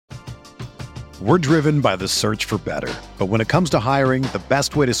We're driven by the search for better. But when it comes to hiring, the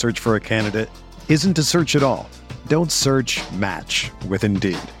best way to search for a candidate isn't to search at all. Don't search, match with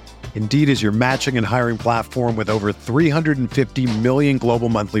Indeed. Indeed is your matching and hiring platform with over 350 million global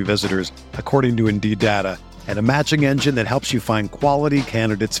monthly visitors, according to Indeed data, and a matching engine that helps you find quality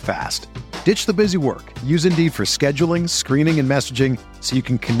candidates fast. Ditch the busy work. Use Indeed for scheduling, screening, and messaging so you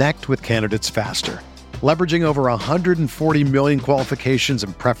can connect with candidates faster. Leveraging over 140 million qualifications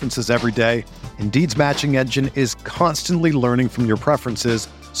and preferences every day, Indeed's matching engine is constantly learning from your preferences,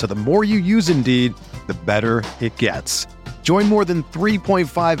 so the more you use Indeed, the better it gets. Join more than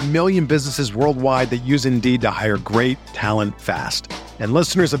 3.5 million businesses worldwide that use Indeed to hire great talent fast. And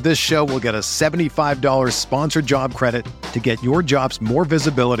listeners of this show will get a $75 sponsored job credit to get your jobs more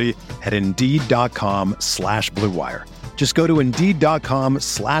visibility at Indeed.com/Blue Wire. Just go to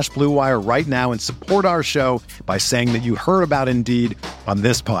Indeed.com/Blue Wire right now and support our show by saying that you heard about Indeed on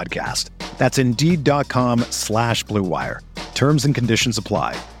this podcast. That's Indeed.com/Blue Wire. Terms and conditions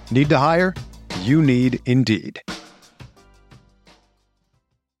apply. Need to hire? You need Indeed.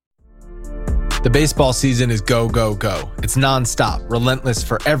 The baseball season is go, go, go. It's nonstop, relentless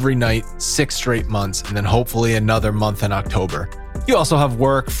for every night, 6 straight months, and then hopefully another month in October. You also have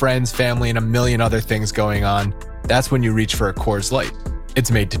work, friends, family, and a million other things going on. That's when you reach for a Coors Light. It's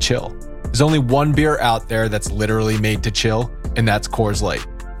made to chill. There's only one beer out there that's literally made to chill, and that's Coors Light.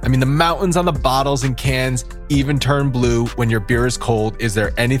 I mean, the mountains on the bottles and cans even turn blue when your beer is cold. Is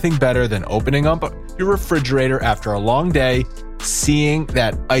there anything better than opening up your refrigerator after a long day, seeing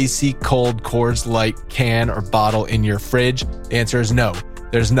that icy cold Coors Light can or bottle in your fridge? The answer is no.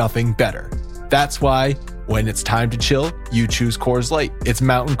 There's nothing better. That's why when it's time to chill, you choose Coors Light. It's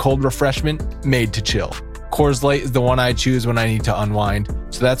mountain cold refreshment made to chill. Coors Light is the one I choose when I need to unwind.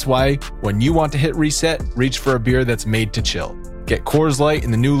 So that's why when you want to hit reset, reach for a beer that's made to chill. Get Coors Light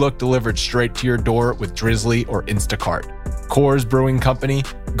in the new look delivered straight to your door with Drizzly or Instacart. Coors Brewing Company,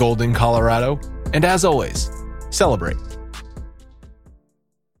 Golden, Colorado. And as always, celebrate.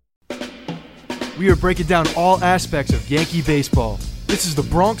 We are breaking down all aspects of Yankee baseball. This is the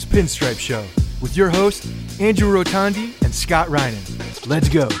Bronx Pinstripe Show with your hosts, Andrew Rotondi and Scott Reinen. Let's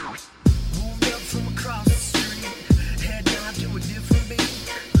go.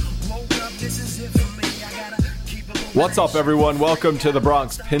 What's up, everyone? Welcome to the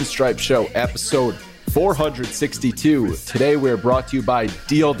Bronx Pinstripe Show, episode 462. Today, we're brought to you by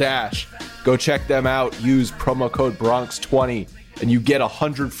Deal Dash. Go check them out. Use promo code Bronx20, and you get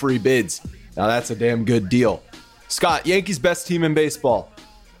 100 free bids. Now, that's a damn good deal. Scott, Yankees' best team in baseball.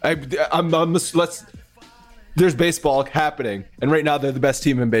 There's baseball happening, and right now they're the best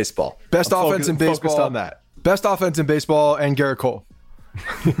team in baseball. Best offense in baseball. Focused on that. Best offense in baseball, and Garrett Cole.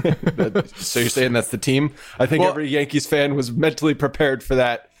 So you're saying that's the team? I think every Yankees fan was mentally prepared for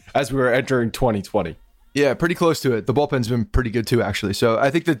that as we were entering 2020. Yeah, pretty close to it. The bullpen's been pretty good too, actually. So I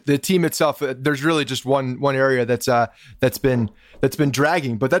think that the team itself, there's really just one area that's been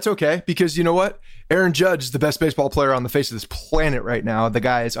dragging, but that's okay because you know what? Aaron Judge is the best baseball player on the face of this planet right now. The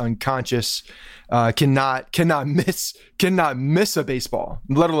guy is unconscious, cannot miss a baseball,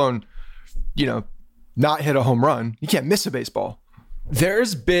 let alone not hit a home run. You can't miss a baseball.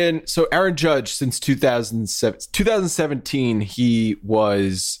 There's been, so Aaron Judge since 2017, he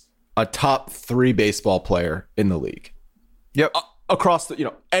was a top 3 baseball player in the league. Yep. Across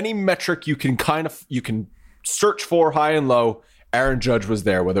the, any metric you can search for high and low, Aaron Judge was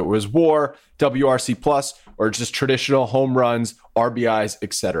there, whether it was WAR, WRC plus, or just traditional home runs, RBIs,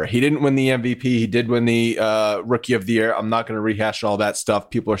 etc. He didn't win the MVP. He did win the Rookie of the Year. I'm not going to rehash all that stuff.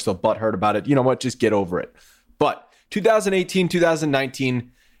 People are still butthurt about it. You know what? Just get over it. But 2018,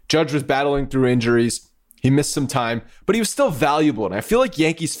 2019, Judge was battling through injuries. He missed some time, but he was still valuable. And I feel like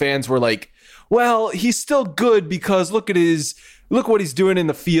Yankees fans were like, well, he's still good because look what he's doing in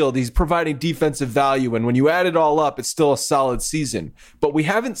the field. He's providing defensive value. And when you add it all up, it's still a solid season. But we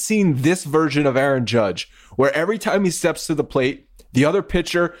haven't seen this version of Aaron Judge, where every time he steps to the plate, the other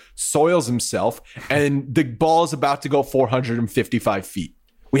pitcher soils himself and the ball is about to go 455 feet.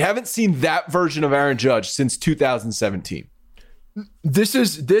 We haven't seen that version of Aaron Judge since 2017. This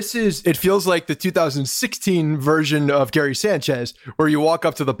is it feels like the 2016 version of Gary Sanchez, where you walk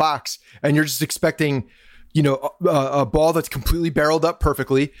up to the box and you're just expecting, a ball that's completely barreled up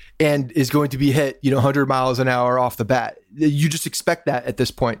perfectly and is going to be hit, 100 miles an hour off the bat. You just expect that at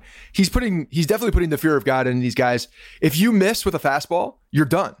this point. He's definitely putting the fear of God in these guys. If you miss with a fastball, you're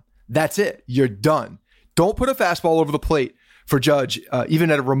done. That's it. You're done. Don't put a fastball over the plate for Judge, even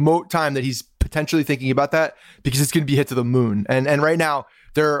at a remote time that he's potentially thinking about that, because it's going to be hit to the moon. And right now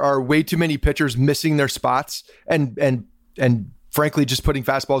there are way too many pitchers missing their spots and frankly just putting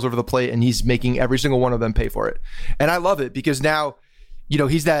fastballs over the plate, and he's making every single one of them pay for it. And I love it because now,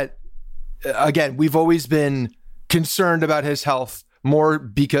 he's that, again, we've always been concerned about his health more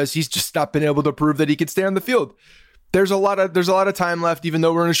because he's just not been able to prove that he can stay on the field. There's a lot of time left, even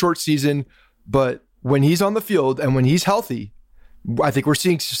though we're in a short season, but when he's on the field and when he's healthy, I think we're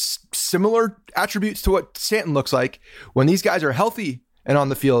seeing similar attributes to what Stanton looks like. When these guys are healthy and on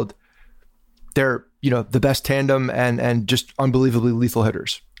the field, they're, the best tandem and just unbelievably lethal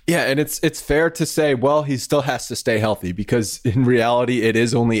hitters. Yeah, and it's fair to say, well, he still has to stay healthy because in reality, it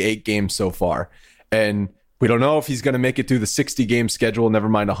is only 8 games so far. And we don't know if he's going to make it through the 60-game schedule, never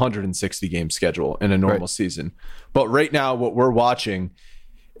mind 160-game schedule in a normal season. But right now, what we're watching,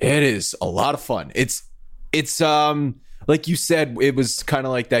 it is a lot of fun. It's like you said, it was kind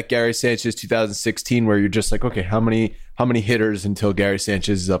of like that Gary Sanchez 2016 where you're just like, okay, how many hitters until Gary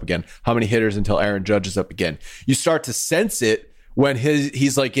Sanchez is up again? How many hitters until Aaron Judge is up again? You start to sense it when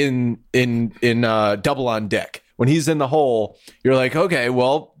he's like in double on deck. When he's in the hole, you're like, okay,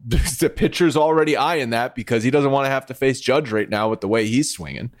 well, the pitcher's already eyeing that because he doesn't want to have to face Judge right now with the way he's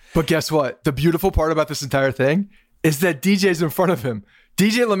swinging. But guess what? The beautiful part about this entire thing is that DJ's in front of him.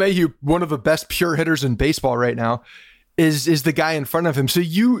 DJ LeMahieu, one of the best pure hitters in baseball right now, is the guy in front of him. So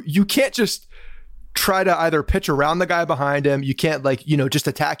you can't just try to either pitch around the guy behind him. You can't just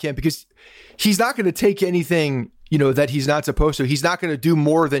attack him because he's not going to take anything, that he's not supposed to. He's not going to do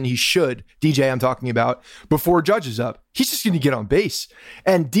more than he should. DJ, I'm talking about, before Judge is up. He's just going to get on base,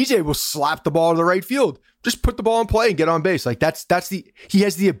 and DJ will slap the ball to the right field. Just put the ball in play and get on base. Like he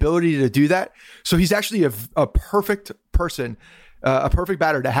has the ability to do that. So he's actually a perfect person. A perfect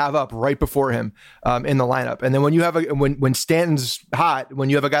batter to have up right before him in the lineup. And then when you have when Stanton's hot, when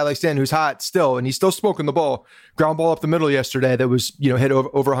you have a guy like Stanton who's hot still, and he's still smoking the ball, ground ball up the middle yesterday that was hit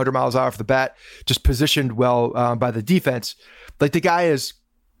over 100 miles an hour off the bat, just positioned well by the defense. Like the guy is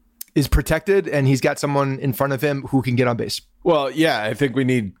protected, and he's got someone in front of him who can get on base. Well, yeah, I think we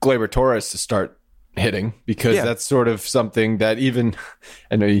need Gleyber Torres to start hitting because that's sort of something that even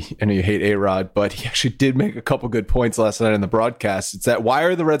I know you hate A-Rod, but he actually did make a couple good points last night in the broadcast. It's that why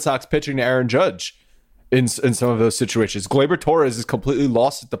are the Red Sox pitching to Aaron Judge in some of those situations? Gleyber Torres is completely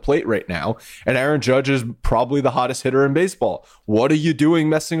lost at the plate right now, and Aaron Judge is probably the hottest hitter in baseball. What are you doing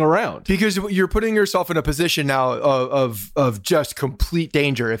messing around? Because you're putting yourself in a position now of just complete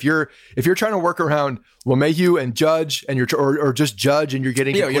danger. If you're trying to work around LeMahieu and Judge, and or just Judge, and you're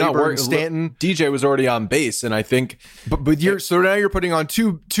getting you're not working Stanton. DJ was already on base, and I think, but so now you're putting on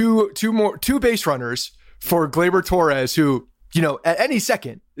two base runners for Gleyber Torres, who at any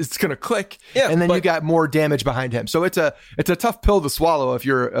second it's going to click, and then you got more damage behind him. So it's a tough pill to swallow if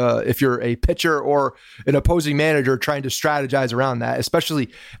you're a pitcher or an opposing manager trying to strategize around that, especially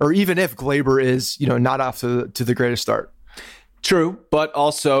or even if Gleyber is not off to the greatest start. True, but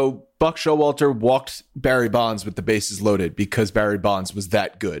also Buck Showalter walked Barry Bonds with the bases loaded because Barry Bonds was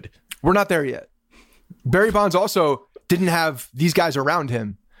that good. We're not there yet. Barry Bonds also didn't have these guys around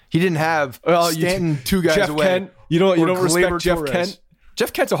him. He didn't have Stanton 2 guys Jeff away. Kent, you don't respect Jeff Torres. Kent?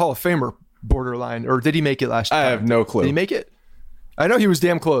 Jeff Kent's a Hall of Famer borderline, or did he make it last time? I have no clue. Did he make it? I know he was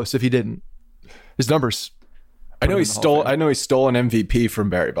damn close if he didn't. His numbers. I know he stole an MVP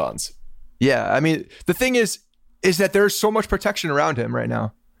from Barry Bonds. Yeah, I mean, the thing is that there's so much protection around him right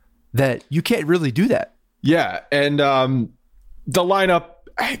now that you can't really do that. Yeah, and the lineup,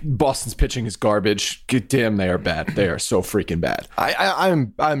 Boston's pitching is garbage. God damn, they are bad. They are so freaking bad.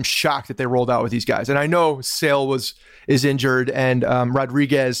 I'm shocked that they rolled out with these guys, and I know Sale is injured, and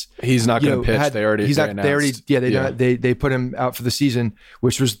Rodriguez, he's not going to pitch. They put him out for the season,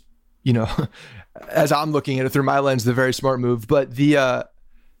 which was as I'm looking at it through my lens, the very smart move. But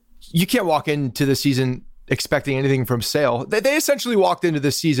you can't walk into the season expecting anything from Sale. They essentially walked into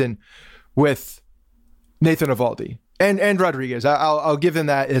this season with Nathan Eovaldi and Rodriguez. I'll give him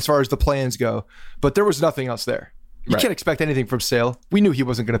that as far as the plans go, but there was nothing else there. You can't expect anything from Sale. We knew he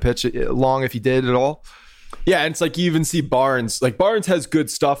wasn't going to pitch long if he did at all. Yeah, and it's like you even see Barnes. Like Barnes has good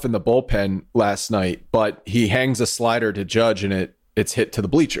stuff in the bullpen last night, but he hangs a slider to Judge and it's hit to the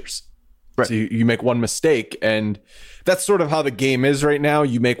bleachers. Right. So you make one mistake, and that's sort of how the game is right now.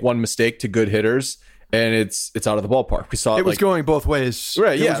 You make one mistake to good hitters, and it's out of the ballpark. We saw it was going both ways.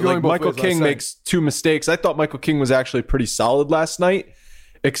 Right, yeah. Like Michael King makes 2 mistakes. I thought Michael King was actually pretty solid last night,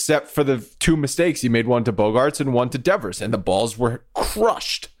 except for the 2 mistakes. He made one to Bogarts and one to Devers, and the balls were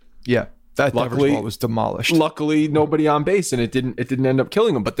crushed. Yeah, that Devers ball was demolished. Luckily, nobody on base, and it didn't end up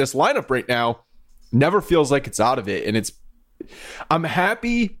killing him. But this lineup right now never feels like it's out of it, and I'm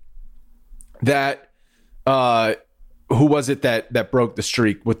happy that who was it that broke the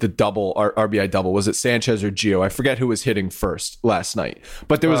streak with the double RBI double? Was it Sanchez or Gio? I forget who was hitting first last night.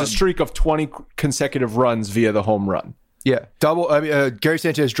 But there was a streak of 20 consecutive runs via the home run. Yeah, double. I mean, Gary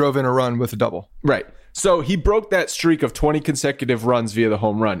Sanchez drove in a run with a double. Right. So he broke that streak of 20 consecutive runs via the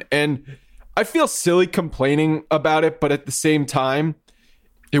home run. And I feel silly complaining about it, but at the same time,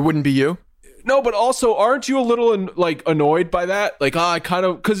 it wouldn't be you. No, but also, aren't you a little annoyed by that? Like,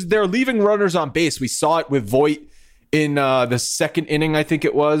 because they're leaving runners on base. We saw it with Voit in the second inning, I think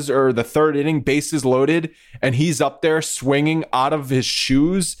it was, or the third inning, bases loaded, and he's up there swinging out of his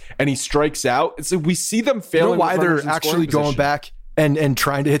shoes, and he strikes out. It's like we see them failing. You know why they're actually going back and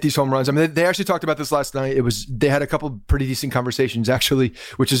trying to hit these home runs? I mean, they actually talked about this last night. They had a couple pretty decent conversations, actually,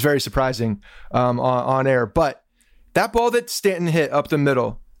 which is very surprising on air. But that ball that Stanton hit up the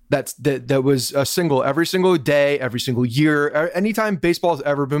middle, that was a single every single day, every single year. Anytime baseball has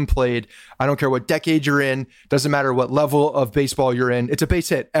ever been played, I don't care what decade you're in, doesn't matter what level of baseball you're in, it's a base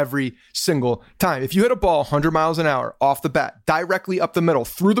hit every single time. If you hit a ball 100 miles an hour off the bat, directly up the middle,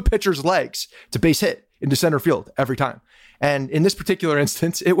 through the pitcher's legs, it's a base hit into center field every time. And in this particular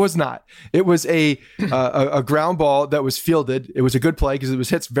instance, it was not. It was a ground ball that was fielded. It was a good play because it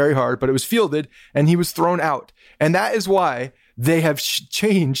was hit very hard, but it was fielded and he was thrown out. And that is why they have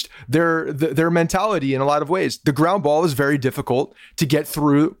changed their mentality in a lot of ways. The ground ball is very difficult to get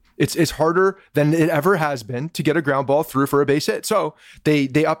through. It's harder than it ever has been to get a ground ball through for a base hit. So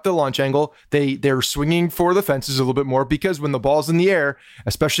they up the launch angle. They're swinging for the fences a little bit more because when the ball's in the air,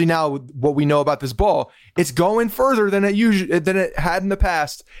 especially now with what we know about this ball, it's going further than it had in the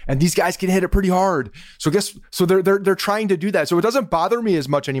past. And these guys can hit it pretty hard. So they're trying to do that. So it doesn't bother me as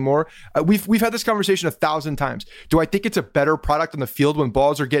much anymore. We've had this conversation 1,000 times. Do I think it's a better product on the field when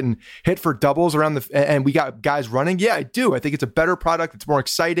balls are getting hit for doubles around and we got guys running? Yeah, I do. I think it's a better product. It's more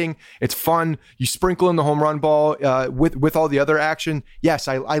exciting. It's fun. You sprinkle in the home run ball with all the other action. Yes,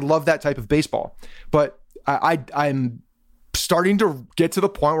 I love that type of baseball. But I'm starting to get to the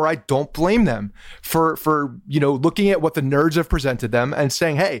point where I don't blame them for looking at what the nerds have presented them and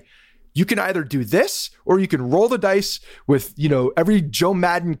saying, hey, you can either do this or you can roll the dice with every Joe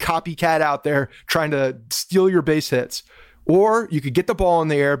Madden copycat out there trying to steal your base hits, or you could get the ball in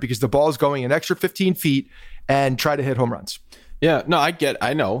the air because the ball is going an extra 15 feet and try to hit home runs. Yeah, no,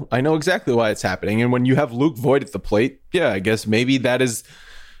 I know exactly why it's happening. And when you have Luke Voit at the plate, yeah, I guess maybe that is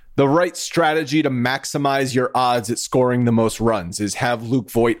the right strategy to maximize your odds at scoring the most runs, is have Luke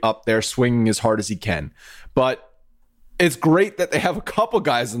Voit up there swinging as hard as he can. But it's great that they have a couple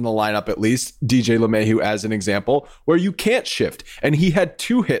guys in the lineup, at least DJ LeMahieu as an example, where you can't shift. And he had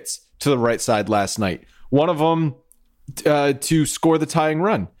 2 hits to the right side last night. One of them to score the tying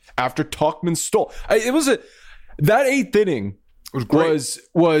run after Tauchman stole. That 8th inning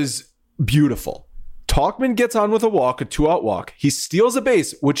was beautiful. Tauchman gets on with a walk, a 2-out walk. He steals a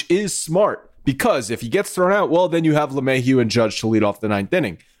base, which is smart because if he gets thrown out, well, then you have LeMahieu and Judge to lead off the 9th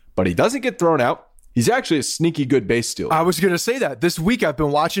inning. But he doesn't get thrown out. He's actually a sneaky good base stealer. I was going to say that. This week I've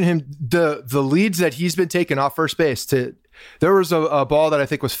been watching him, the leads that he's been taking off first base. There was a ball that I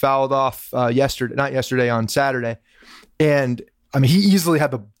think was fouled off on Saturday. And I mean, he easily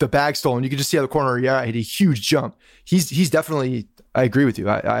had the bag stolen. You could just see out the corner. Yeah, he had a huge jump. He's definitely. I agree with you.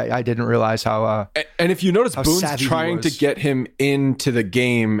 I didn't realize how. And if you notice, Boone's trying to get him into the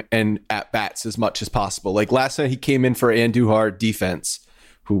game and at bats as much as possible. Like last night, he came in for Andujar defense,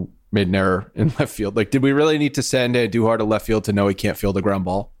 who made an error in left field. Like, did we really need to send Andujar to left field to know he can't field a ground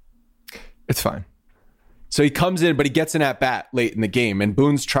ball? It's fine. So he comes in, but he gets an at-bat late in the game, and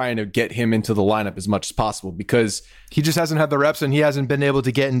Boone's trying to get him into the lineup as much as possible because he just hasn't had the reps and he hasn't been able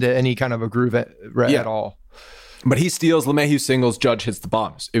to get into any kind of a groove at all. But he steals, LeMahieu singles, Judge hits the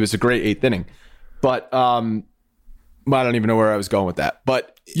bombs. It was a great 8th inning. But I don't even know where I was going with that.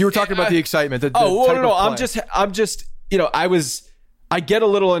 But you were talking about the excitement. I'm just, I get a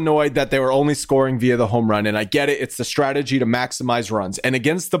little annoyed that they were only scoring via the home run, and I get it. It's the strategy to maximize runs. And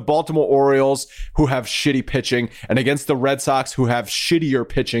against the Baltimore Orioles, who have shitty pitching, and against the Red Sox, who have shittier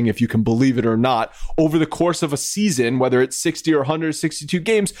pitching, if you can believe it or not, over the course of a season, whether it's 60 or 162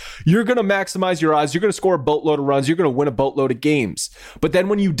 games, you're going to maximize your odds. You're going to score a boatload of runs. You're going to win a boatload of games. But then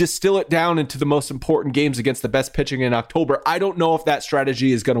when you distill it down into the most important games against the best pitching in October, I don't know if that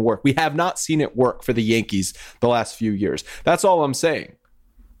strategy is going to work. We have not seen it work for the Yankees the last few years. That's all I'm saying.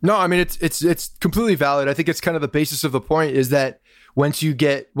 No, I mean it's completely valid. I think it's kind of the basis of the point is that once you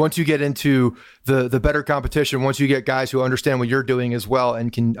get into the better competition, once you get guys who understand what you're doing as well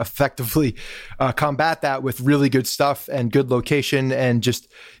and can effectively combat that with really good stuff and good location and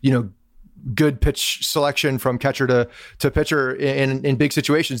just good pitch selection from catcher to pitcher in big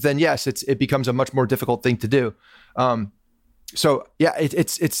situations, then yes, it becomes a much more difficult thing to do. So yeah,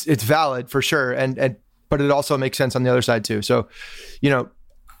 it's valid for sure, but it also makes sense on the other side too. So,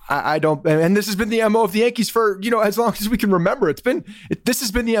 I don't, and this has been the MO of the Yankees for, as long as we can remember. This has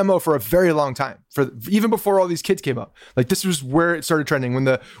been the MO for a very long time, even before all these kids came up. Like, this was where it started trending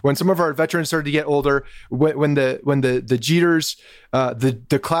when some of our veterans started to get older, when the Jeters,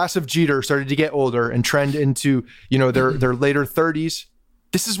 the class of Jeter started to get older and trend into, their later 30s.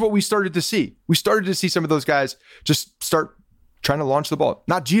 This is what we started to see. We started to see some of those guys just start trying to launch the ball.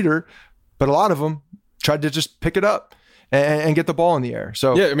 Not Jeter, but a lot of them tried to just pick it up and get the ball in the air.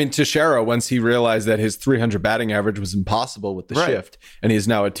 So yeah, I mean, Teixeira, once he realized that his 300 batting average was impossible with the shift, and he's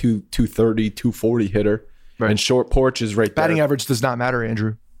now a 230, 240 hitter, and short porch is right there. Batting average does not matter,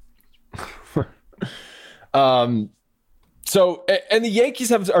 Andrew. So, and the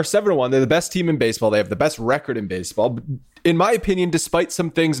Yankees are 7-1. They're the best team in baseball. They have the best record in baseball. In my opinion, despite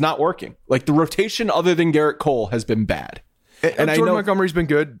some things not working, like the rotation other than Garrett Cole has been bad. And I know Montgomery's been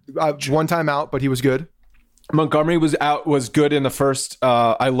good. One time out, but he was good. Montgomery was good in the first.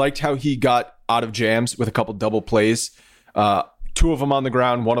 I liked how he got out of jams with a couple double plays. 2 of them on the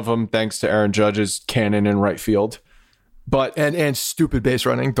ground, one of them thanks to Aaron Judge's cannon in right field. But and stupid base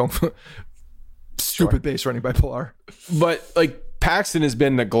running. Stupid base running by Pilar. But like Paxton has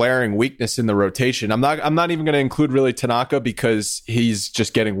been the glaring weakness in the rotation. I'm not even going to include really Tanaka because he's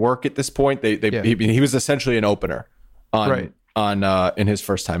just getting work at this point. He was essentially an opener in his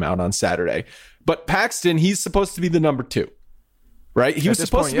first time out on Saturday. But Paxton, he's supposed to be the number 2, right? He was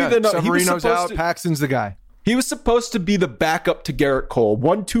supposed to be the Severino's out. Paxton's the guy. He was supposed to be the backup to Garrett Cole.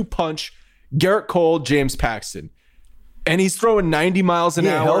 1-2 punch. Garrett Cole, James Paxton, and he's throwing 90 miles an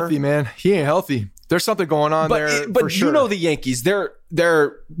hour. He ain't healthy, man. He ain't healthy. There's something going on there. But for sure. The Yankees, they're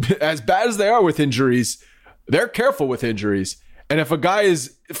as bad as they are with injuries. They're careful with injuries, and if a guy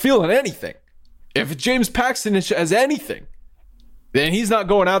is feeling anything, if James Paxton has anything, then he's not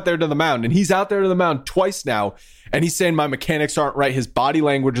going out there to the mound. And he's out there to the mound twice now. And he's saying my mechanics aren't right. His body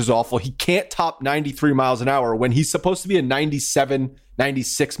language is awful. He can't top 93 miles an hour when he's supposed to be a 97,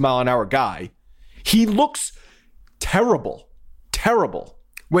 96 mile an hour guy. He looks terrible. Terrible.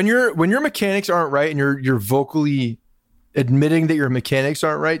 When your mechanics aren't right and you're vocally admitting that your mechanics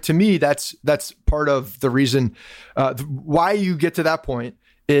aren't right, to me, that's part of the reason why you get to that point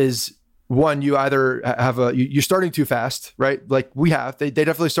is, one, you either have you're starting too fast, right? Like we have. They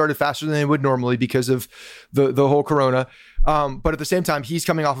definitely started faster than they would normally because of the whole corona. But at the same time, he's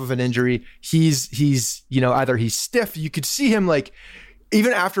coming off of an injury. He's either he's stiff. You could see him like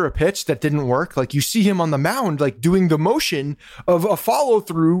even after a pitch that didn't work, like you see him on the mound, like doing the motion of a follow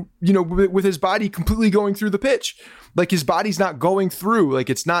through, with his body completely going through the pitch. Like his body's not going through, like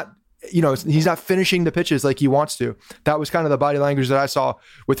it's not, he's not finishing the pitches like he wants to. That was kind of the body language that I saw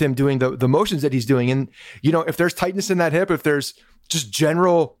with him doing the motions that he's doing. And, if there's tightness in that hip, if there's just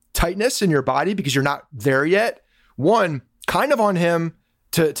general tightness in your body because you're not there yet, one, kind of on him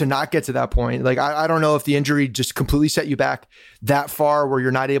to not get to that point. Like, I don't know if the injury just completely set you back that far where you're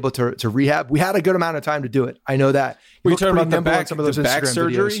not able to rehab. We had a good amount of time to do it. I know that. We're talking about the back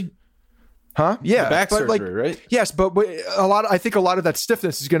surgery? Videos. Huh? Yeah. The back surgery, right? Yes, but I think a lot of that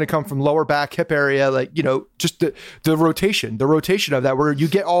stiffness is going to come from lower back, hip area, like, just the rotation of that, where you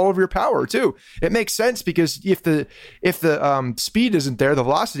get all of your power too. It makes sense because if the speed isn't there, the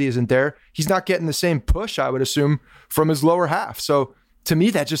velocity isn't there, he's not getting the same push, I would assume, from his lower half. So to me,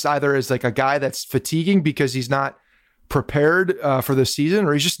 that just either is like a guy that's fatiguing because he's not prepared for the season,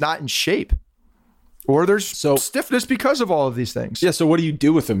 or he's just not in shape, or there's stiffness because of all of these things. Yeah. So what do you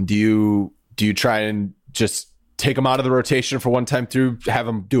do with him? Do you try and just take him out of the rotation for one time through, have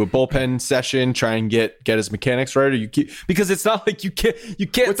him do a bullpen session, try and get his mechanics right, or you keep, because it's not like you can't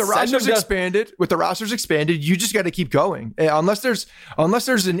with the rosters expanded, you just got to keep going unless there's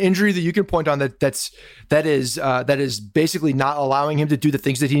an injury that you can point on that is basically not allowing him to do the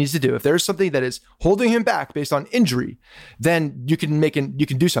things that he needs to do. If there's something that is holding him back based on injury, then you can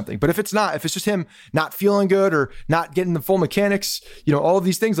do something. But if it's just him not feeling good or not getting the full mechanics, all of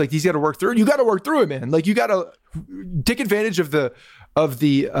these things, like he's got to work through it. You got to work through it, man. Like you got to take advantage of the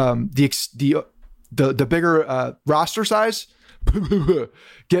bigger roster size,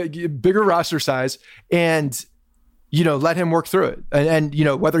 get bigger roster size, and let him work through it. And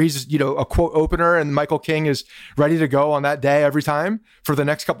whether he's a quote opener and Michael King is ready to go on that day every time for the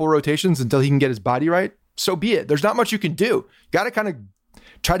next couple of rotations until he can get his body right, so be it. There's not much you can do. Got to kind of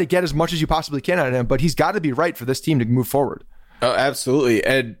try to get as much as you possibly can out of him, but he's got to be right for this team to move forward. Oh,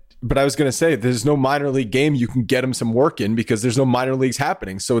 absolutely. But I was going to say, there's no minor league game you can get him some work in because there's no minor leagues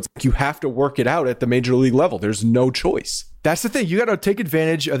happening. So it's you have to work it out at the major league level. There's no choice. That's the thing. You got to take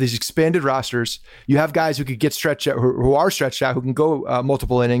advantage of these expanded rosters. You have guys who could get stretched out, who are stretched out, who can go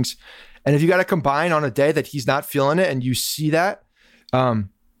multiple innings. And if you got to combine on a day that he's not feeling it, and you see that, and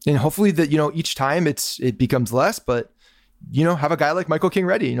hopefully that, each time it becomes less, but have a guy like Michael King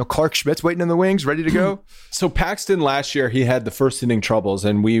ready. Clark Schmidt's waiting in the wings, ready to go. So Paxton last year, he had the first inning troubles,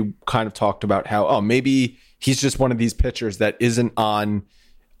 and we kind of talked about how, maybe he's just one of these pitchers that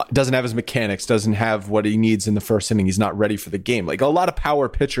doesn't have his mechanics, doesn't have what he needs in the first inning. He's not ready for the game. Like a lot of power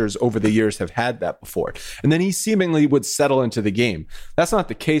pitchers over the years have had that before. And then he seemingly would settle into the game. That's not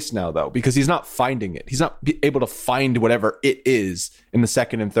the case now, though, because he's not finding it. He's not able to find whatever it is in the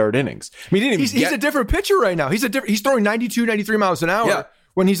second and third innings. I mean, he's a different pitcher right now. He's throwing 92, 93 miles an hour. Yeah.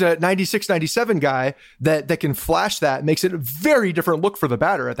 When he's a 96, 97 guy that can flash that, makes it a very different look for the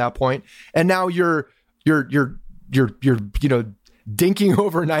batter at that point. And now you're dinking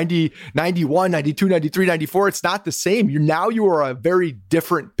over 90, 91, 92, 93, 94. It's not the same. You are a very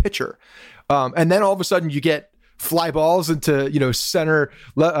different pitcher. And then all of a sudden you get fly balls into,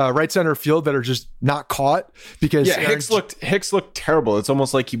 right center field that are just not caught because Hicks looked terrible. It's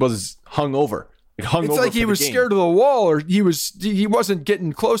almost like he was hung over. It's like he was scared of the wall, or he wasn't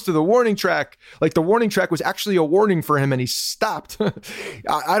getting close to the warning track. Like the warning track was actually a warning for him and he stopped.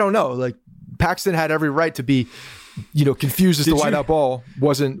 I don't know. Like Paxton had every right to be confused as to why that ball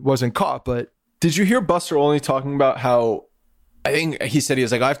wasn't caught. But did you hear Buster Olney talking about how, I think he said, he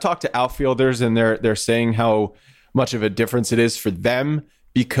was like, I've talked to outfielders and they're saying how much of a difference it is for them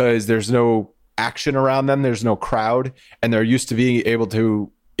because there's no action around them. There's no crowd, and they're used to being able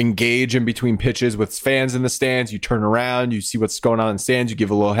to engage in between pitches with fans in the stands. You turn around, you see what's going on in the stands, you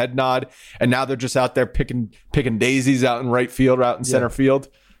give a little head nod, and now they're just out there picking daisies out in right field or out in center field.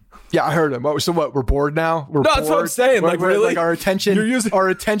 Yeah, I heard him. So what? We're bored now. That's what I'm saying. Like, really, like our attention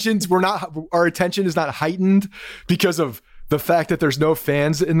is not heightened because of the fact that there's no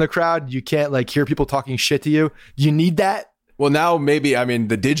fans in the crowd. You can't hear people talking shit to you. You need that. Well, now maybe,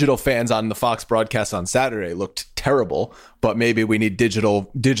 the digital fans on the Fox broadcast on Saturday looked terrible, but maybe we need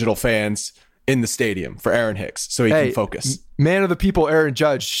digital fans in the stadium for Aaron Hicks so he can focus. Man of the people, Aaron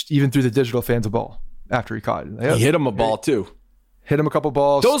Judge, even threw the digital fans a ball after he caught it. He hit him a ball too. Hit him a couple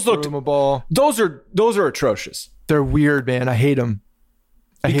balls. Threw him a ball. Those are atrocious. They're weird, man. I hate them.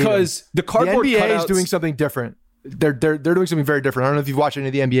 The cardboard NBA cutouts is doing something different. They're doing something very different. I don't know if you've watched any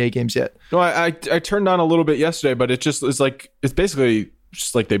of the NBA games yet. No, I turned on a little bit yesterday, but it just is it's basically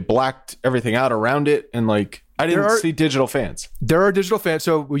just like they blacked everything out around it, and I didn't see digital fans. There are digital fans.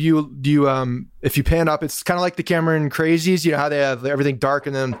 So if you pan up, it's kind of like the Cameron Crazies. You know how they have everything dark,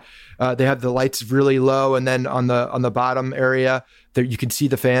 and then they have the lights really low, and then on the bottom area there you can see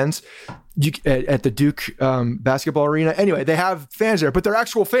the fans. At the Duke basketball arena. Anyway, they have fans there, but they're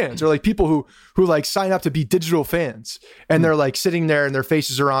actual fans. They're like people who sign up to be digital fans, and they're sitting there and their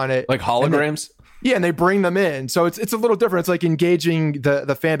faces are on it, like holograms. And they bring them in. So it's a little different. It's like engaging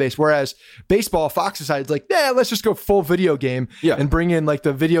the fan base. Whereas baseball, Fox decided let's just go full video game and bring in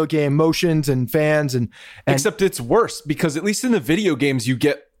the video game motions and fans and except it's worse because at least in the video games you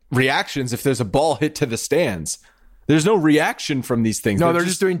get reactions if there's a ball hit to the stands. There's no reaction from these things. No, they're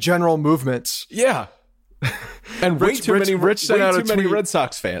just doing general movements. Yeah. And Rich sent out many Red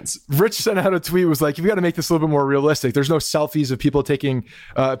Sox fans. Rich sent out a tweet, was like, "You've got to make this a little bit more realistic. There's no selfies of people taking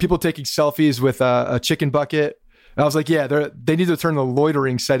selfies with a chicken bucket." And I was like, "Yeah, they need to turn the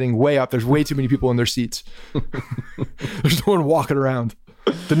loitering setting way up. There's way too many people in their seats. There's no one walking around."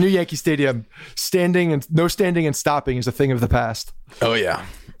 The new Yankee Stadium, standing and stopping is a thing of the past. Oh yeah.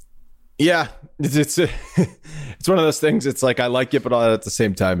 Yeah, it's one of those things. It's like I like it, but at the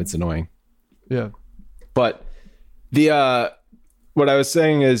same time, it's annoying. Yeah, but what I was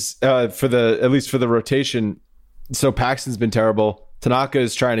saying is at least for the rotation. So Paxton's been terrible. Tanaka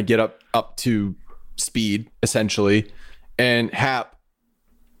is trying to get up to speed essentially, and Happ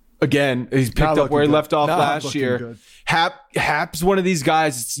again. He's picked up where he left off last year. Good. Happ's one of these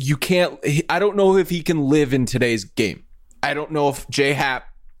guys. I don't know if he can live in today's game. I don't know if J Happ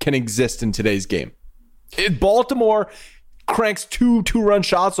can exist in today's game. Baltimore cranks two-run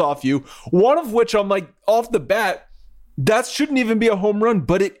shots off you, one of which I'm like, off the bat, that shouldn't even be a home run,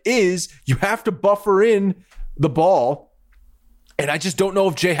 but it is. You have to buffer in the ball, and I just don't know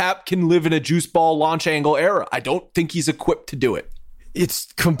if J-Happ can live in a juice ball launch angle era. I don't think he's equipped to do it.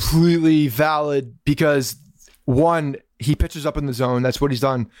 It's completely valid because, one, he pitches up in the zone. That's what he's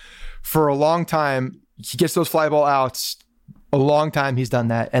done for a long time. He gets those fly ball outs. A long time he's done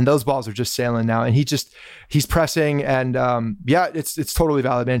that, and those balls are just sailing now, and he's pressing, and it's totally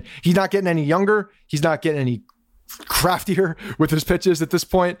valid, man. He's not getting any younger, he's not getting any craftier with his pitches at this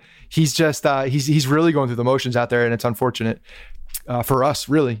point. He's just he's really going through the motions out there, and it's unfortunate for us.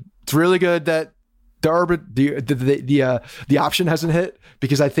 Really, it's really good that the option hasn't hit,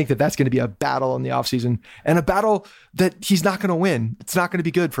 because I think that's going to be a battle in the offseason, and a battle that he's not going to win. It's not going to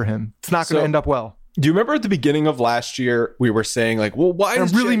be good for him. It's not going to end up well. Do you remember at the beginning of last year, we were saying like, well, why I'm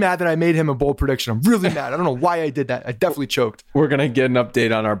really mad that I made him a bold prediction. I'm really mad. I don't know why I did that. I definitely choked. We're going to get an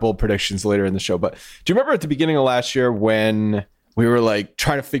update on our bold predictions later in the show. But do you remember at the beginning of last year when we were like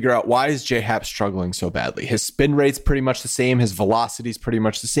trying to figure out, why is J-Happ struggling so badly? His spin rate's pretty much the same. His velocity's pretty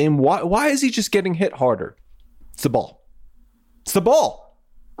much the same. Why is he just getting hit harder? It's the ball. It's the ball.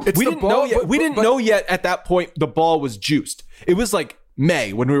 We didn't know yet at that point the ball was juiced. It was like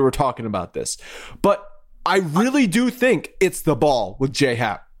May when we were talking about this. But I really do think it's the ball with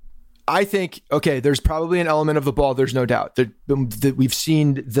J-Happ. I think, okay, there's probably an element of the ball. There's no doubt that we've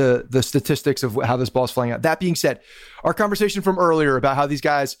seen the statistics of how this ball's flying out. That being said, our conversation from earlier about how these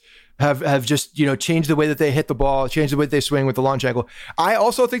guys have just, changed the way that they hit the ball, changed the way they swing with the launch angle. I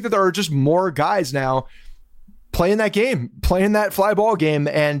also think that there are just more guys now playing that game, playing that fly ball game,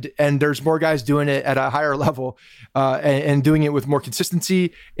 and there's more guys doing it at a higher level, and doing it with more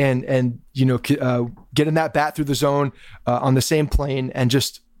consistency, and getting that bat through the zone on the same plane and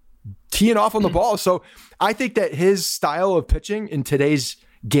just teeing off on the ball. So I think that his style of pitching in today's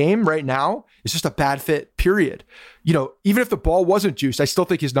game right now is just a bad fit, period. Even if the ball wasn't juiced, I still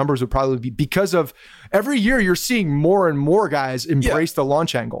think his numbers would probably be, because of every year you're seeing more and more guys embrace the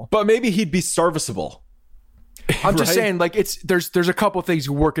launch angle. But maybe he'd be serviceable. I'm just saying, like, there's a couple things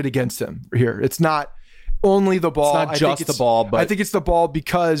working against him here. It's not only the ball. It's not just the ball, but I think it's the ball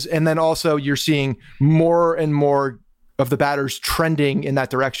because, and then also you're seeing more and more of the batters trending in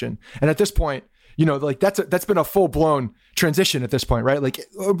that direction. And at this point, like that's been a full blown transition at this point, right? Like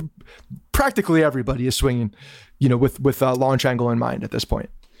practically everybody is swinging, with launch angle in mind at this point.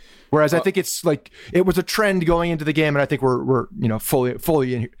 Whereas I think it's like it was a trend going into the game, and I think we're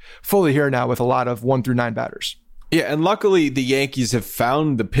fully here now with a lot of 1 through 9 batters. Yeah, and luckily the Yankees have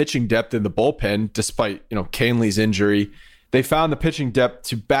found the pitching depth in the bullpen, despite Canley's injury. They found the pitching depth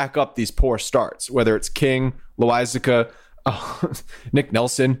to back up these poor starts, whether it's King, Loizica, Nick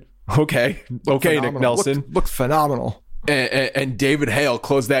Nelson. Okay, Nick Nelson looked phenomenal. And David Hale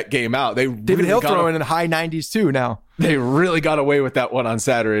closed that game out. David Hale throwing in high 90s too now. They really got away with that one on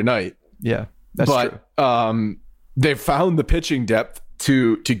Saturday night. Yeah, that's true. They found the pitching depth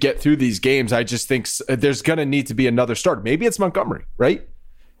to get through these games. I just think there's going to need to be another starter. Maybe it's Montgomery, right?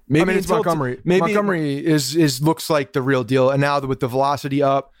 Maybe it's Montgomery. Montgomery looks like the real deal. And now with the velocity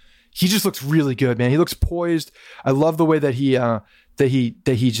up, he just looks really good, man. He looks poised. I love the way that he's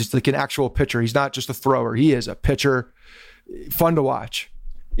just like an actual pitcher. He's not just a thrower. He is a pitcher. Fun to watch.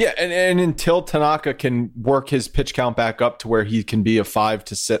 Yeah, and until Tanaka can work his pitch count back up to where he can be a 5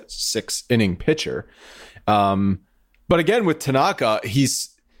 to 6 inning pitcher. But again, with Tanaka,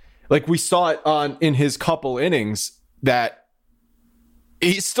 he's like, we saw it in his couple innings that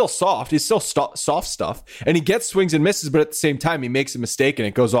he's still soft. He's still soft stuff. And he gets swings and misses, but at the same time, he makes a mistake and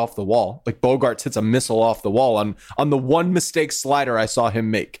it goes off the wall. Like Bogarts hits a missile off the wall on the one mistake slider I saw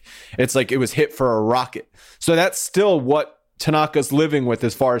him make. It's like it was hit for a rocket. So that's still what Tanaka's living with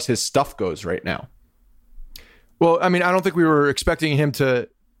as far as his stuff goes right now. Well, I mean, I don't think we were expecting him to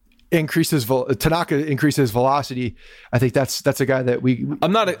Tanaka increase his velocity. I think that's a guy that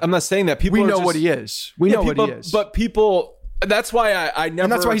I'm not saying that people know what he is. We know what he is. But people, that's why I never.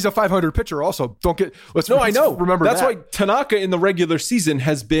 And that's why he's a 500 pitcher also. I know. Remember that's that. why Tanaka in the regular season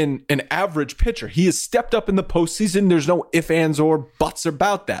has been an average pitcher. He has stepped up in the postseason. There's no ifs, ands, or buts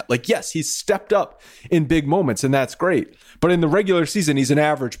about that. Like, yes, he's stepped up in big moments, and that's great. But in the regular season, he's an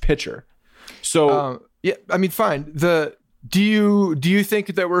average pitcher. So yeah, I mean, fine. Do you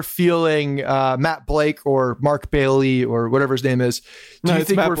think that we're feeling Matt Blake or Mark Bailey or whatever his name is?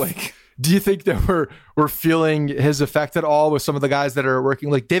 It's Matt Blake. Do you think that we're feeling his effect at all with some of the guys that are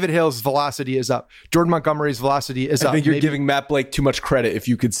working? Like David Hale's velocity is up. Jordan Montgomery's velocity is up. I think you're giving Matt Blake too much credit if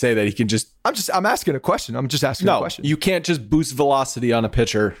you could say that he can just... I'm asking a question. I'm just asking a question. You can't just boost velocity on a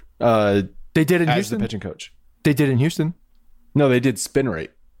pitcher. They did in as Houston? the pitching coach. They did in Houston. No, they did spin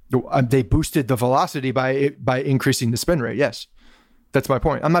rate. They boosted the velocity by increasing the spin rate. Yes. That's my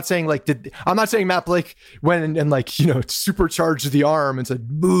point. I'm not saying Matt Blake went and supercharged the arm and said,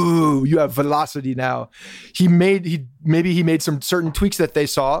 "Boo, you have velocity now." He made some certain tweaks that they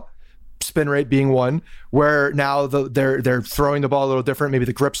saw, spin rate being one, where now they're throwing the ball a little different. Maybe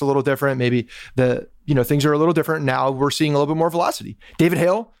the grip's a little different. Maybe things are a little different. Now we're seeing a little bit more velocity. David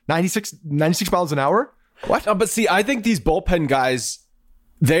Hale, 96 miles an hour. What? But see, I think these bullpen guys,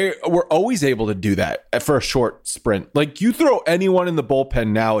 They were always able to do that for a short sprint. Like, you throw anyone in the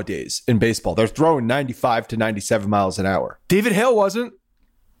bullpen nowadays in baseball, they're throwing 95 to 97 miles an hour. David Hale wasn't.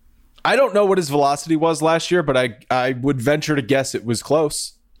 I don't know what his velocity was last year, but I would venture to guess it was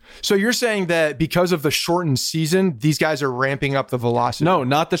close. So you're saying that because of the shortened season, these guys are ramping up the velocity? No,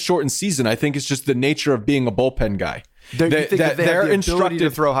 not the shortened season. I think it's just the nature of being a bullpen guy. They're instructed to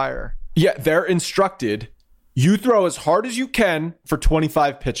throw higher. Yeah, they're instructed. You throw as hard as you can for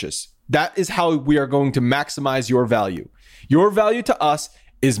 25 pitches. That is how we are going to maximize your value. Your value to us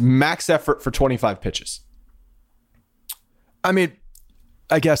is max effort for 25 pitches. I mean,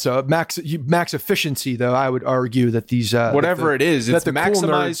 I guess so. Max efficiency, though, I would argue that these... whatever it is, it's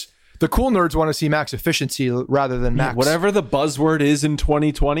maximize... The cool nerds want to see max efficiency rather than max. Whatever the buzzword is in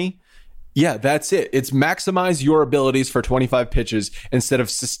 2020... Yeah, that's it. It's maximize your abilities for 25 pitches instead of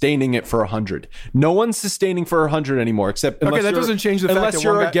sustaining it for 100. No one's sustaining for 100 anymore, except that doesn't change the fact unless that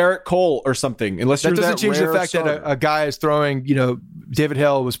you're a Garrett Cole or something. Unless that you're doesn't change the fact starter. that a guy is throwing. David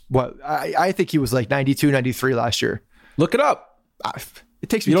Hale was what I think he was like 92, 93 last year. Look it up. It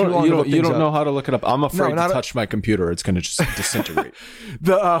takes me too long to look things You don't up. know how to look it up. I'm afraid to touch my computer. It's going to just disintegrate.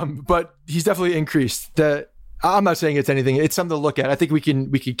 But he's definitely increased. I'm not saying it's anything. It's something to look at. I think we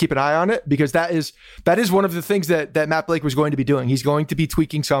can keep an eye on it because that is one of the things that Matt Blake was going to be doing. He's going to be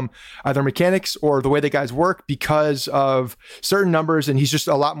tweaking some either mechanics or the way the guys work because of certain numbers, and he's just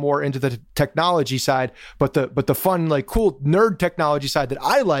a lot more into the technology side. But the fun, like cool nerd technology side that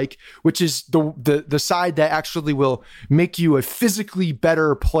I like, which is the side that actually will make you a physically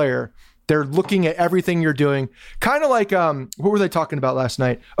better player. They're looking at everything you're doing. Kind of like, what were they talking about last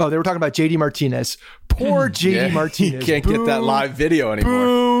night? Oh, they were talking about JD Martinez. Poor JD Martinez. You can't get that live video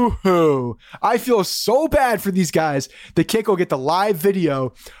anymore. Boo-hoo. I feel so bad for these guys. They can't go get the live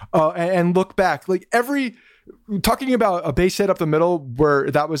video and look back. Like talking about a base hit up the middle where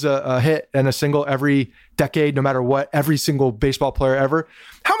that was a hit and a single every decade, no matter what, every single baseball player ever.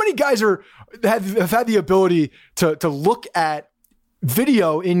 How many guys have had the ability to look at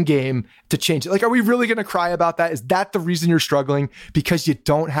video in game to change it? Like, are we really going to cry about that? Is that the reason you're struggling? Because you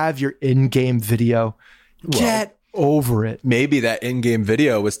don't have your in-game video? Get over it. Maybe that in-game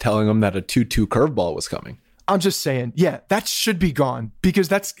video was telling them that a 2-2 curveball was coming. I'm just saying, yeah, that should be gone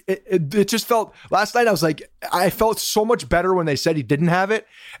because it just felt last night. I was like, I felt so much better when they said he didn't have it.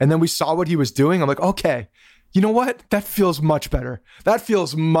 And then we saw what he was doing. I'm like, okay, you know what? That feels much better. That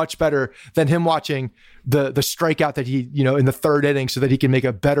feels much better than him watching the strikeout that he, in the third inning so that he can make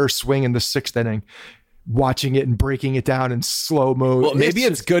a better swing in the sixth inning, watching it and breaking it down in slow mode. Well, maybe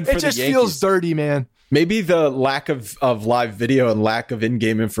it's good for the Yankees. It just feels dirty, man. Maybe the lack of live video and lack of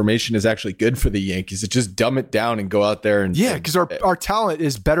in-game information is actually good for the Yankees. It just dumb it down and go out there and because our talent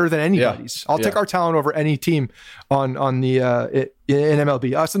is better than anybody's. I'll take our talent over any team on the in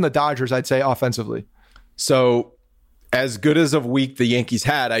MLB. Us and the Dodgers, I'd say offensively. So as good as a week the Yankees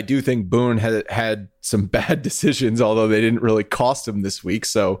had, I do think Boone had some bad decisions, although they didn't really cost him this week.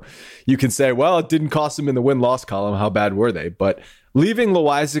 So you can say, well, it didn't cost him in the win-loss column. How bad were they? But leaving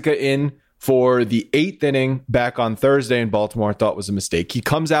Loaisiga in for the 8th inning back on Thursday in Baltimore I thought was a mistake. He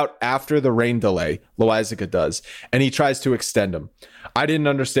comes out after the rain delay, Loaisiga does, and he tries to extend him. I didn't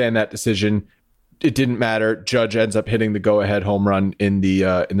understand that decision. It didn't matter. Judge ends up hitting the go-ahead home run in the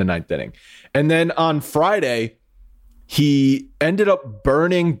 9th inning. And then on Friday, he ended up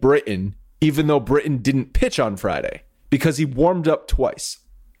burning Britton, even though Britton didn't pitch on Friday, because he warmed up twice,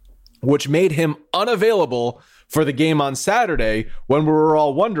 which made him unavailable for the game on Saturday when we were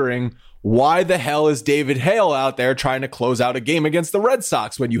all wondering, why the hell is David Hale out there trying to close out a game against the Red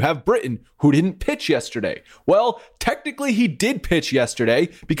Sox when you have Britton, who didn't pitch yesterday? Well, technically he did pitch yesterday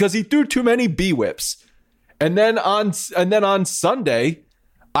because he threw too many B-whips. And then on Sunday,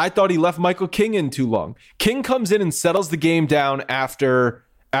 I thought he left Michael King in too long. King comes in and settles the game down after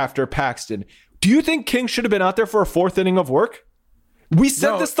Paxton. Do you think King should have been out there for a 4th inning of work? We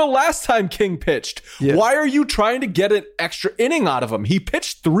said this the last time King pitched. Yeah. Why are you trying to get an extra inning out of him? He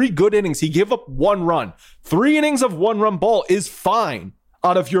pitched 3 good innings. He gave up 1 run. 3 innings of 1-run ball is fine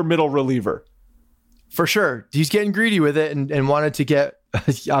out of your middle reliever. For sure. He's getting greedy with it and wanted to get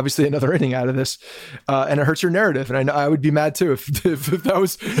obviously another inning out of this. And it hurts your narrative. And I know I would be mad too if that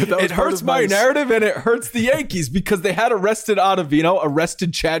was it hurts my narrative and it hurts the Yankees because they had arrested Ottavino,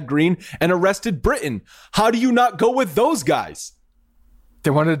 arrested Chad Green, and arrested Britton. How do you not go with those guys? They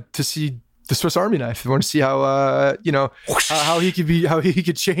wanted to see the Swiss Army knife. They want to see how how he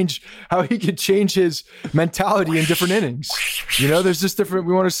could change his mentality in different innings. There's just different.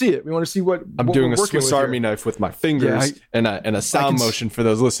 We want to see it. We want to see what I'm doing. A Swiss Army knife with my fingers and a sound motion for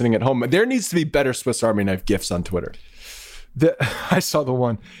those listening at home. There needs to be better Swiss Army knife gifs on Twitter. I saw the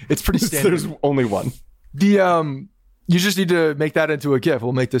one. It's pretty standard. There's only one. You just need to make that into a GIF.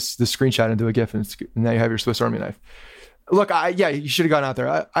 We'll make this screenshot into a GIF, and now you have your Swiss Army knife. Look, you should have gone out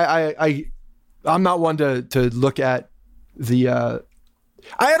there. I'm not one to look at the.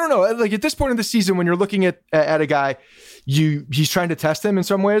 I don't know. Like at this point in the season, when you're looking at a guy, he's trying to test him in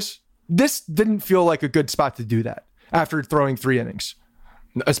some ways. This didn't feel like a good spot to do that after throwing 3 innings,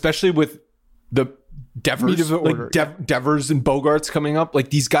 especially with the Devers, Devers and Bogarts coming up. Like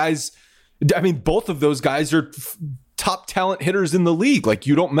these guys, I mean, both of those guys are top talent hitters in the league. Like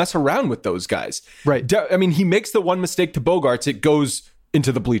you don't mess around with those guys. Right. I mean, he makes the one mistake to Bogarts. It goes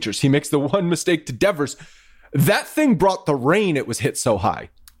into the bleachers. He makes the one mistake to Devers. That thing brought the rain. It was hit so high.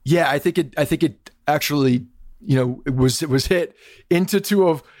 Yeah. I think it actually, it was hit into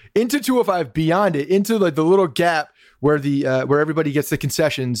 205 beyond it, into like the little gap where where everybody gets the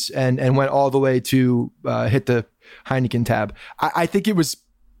concessions and went all the way to hit the Heineken tab. I think it was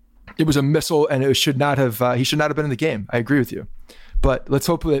a missile, and he should not have been in the game. I agree with you, but let's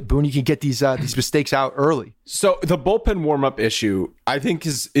hope that Booney can get these mistakes out early. So the bullpen warm-up issue, I think,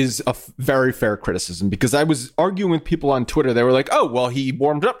 is a very fair criticism, because I was arguing with people on Twitter. They were like, "Oh, well, he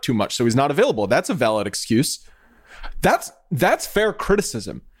warmed up too much, so he's not available." That's a valid excuse. That's fair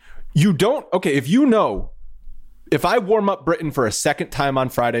criticism. You don't if I warm up Britton for a second time on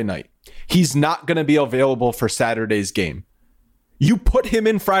Friday night, he's not going to be available for Saturday's game. You put him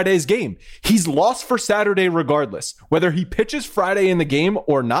in Friday's game. He's lost for Saturday regardless. Whether he pitches Friday in the game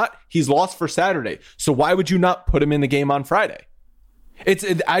or not, he's lost for Saturday. So why would you not put him in the game on Friday?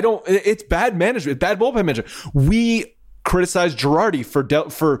 It's bad management, bad bullpen management. We criticized Girardi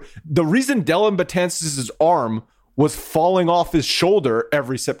for the reason Dellin Betances' arm was falling off his shoulder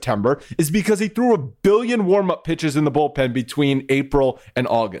every September is because he threw 1 billion warm-up pitches in the bullpen between April and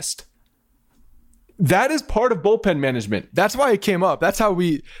August. That is part of bullpen management. That's why it came up. That's how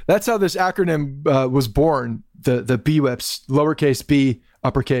this acronym was born. The BWIPs, lowercase b,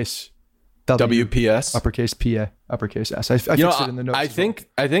 uppercase W, WPS, uppercase P, uppercase S. I fixed it in the notes. I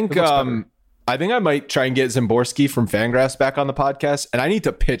think I might try and get Szymborski from Fangraphs back on the podcast, and I need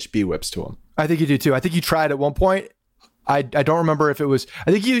to pitch BWIPs to him. I think you do too. I think you tried at one point. I don't remember if it was.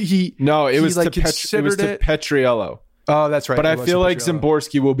 I think he. No, it was like to Petriello. Oh, that's right. But I feel like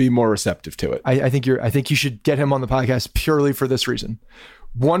Szymborski will be more receptive to it. I think you should get him on the podcast purely for this reason.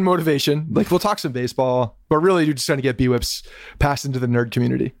 One motivation, like we'll talk some baseball, but really you're just trying to get BWIPs passed into the nerd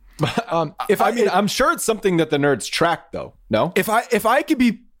community. I'm sure it's something that the nerds track, though. No, if I could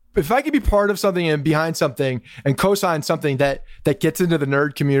be part of something and behind something and co-sign something that gets into the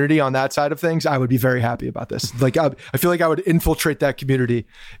nerd community on that side of things, I would be very happy about this. Like I feel like I would infiltrate that community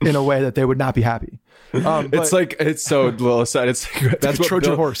in a way that they would not be happy. It's so little aside. That's what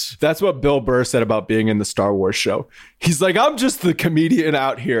Trojan horse. That's what Bill Burr said about being in the Star Wars show. He's like, I'm just the comedian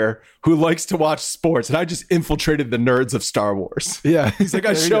out here who likes to watch sports, and I just infiltrated the nerds of Star Wars. Yeah, he's like,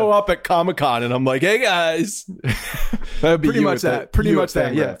 I show up at Comic-Con and I'm like, hey guys. Pretty much that.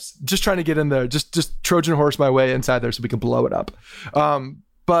 Yeah, just trying to get in there, just Trojan horse my way inside there so we can blow it up.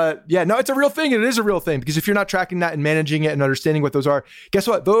 But yeah, no, it's a real thing. And it is a real thing, because if you're not tracking that and managing it and understanding what those are, guess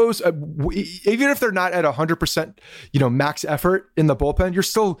what? Those, even if they're not at 100%, max effort in the bullpen, you're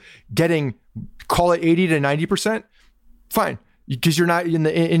still getting, call it 80 to 90%. Fine. Because you're not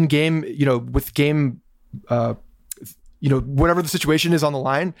in game, with game, whatever the situation is on the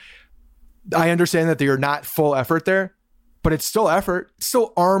line. I understand that you're not full effort there, but it's still effort. It's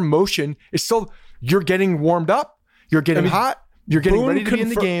still arm motion. It's still, you're getting warmed up. You're getting hot. You're getting ready to be in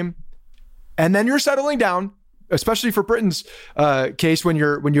the game, and then you're settling down. Especially for Britton's case, when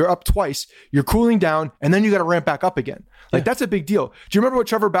you're up twice, you're cooling down, and then you got to ramp back up again. Like that's a big deal. Do you remember what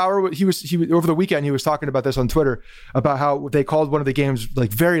Trevor Bauer? He was over the weekend. He was talking about this on Twitter about how they called one of the games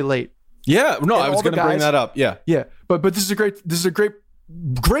like very late. Yeah, no, I was going to bring that up. Yeah. But this is a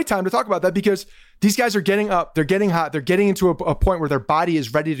great time to talk about that, because these guys are getting up, they're getting hot, they're getting into a point where their body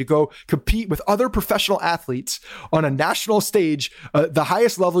is ready to go compete with other professional athletes on a national stage, the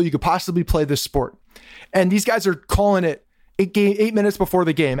highest level you could possibly play this sport. And these guys are calling it 8 minutes before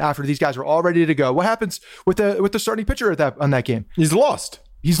the game, after these guys are all ready to go. What happens with the starting pitcher on that game? He's lost.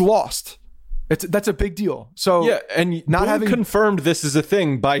 That's a big deal. So yeah, and not having confirmed this is a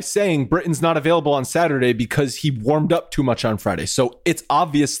thing by saying Britton's not available on Saturday because he warmed up too much on Friday. So it's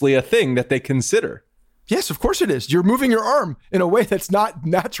obviously a thing that they consider. Yes, of course it is. You're moving your arm in a way that's not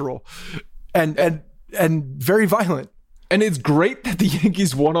natural and very violent. And it's great that the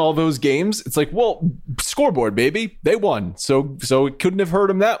Yankees won all those games. It's like, well, scoreboard, baby. They won. So it couldn't have hurt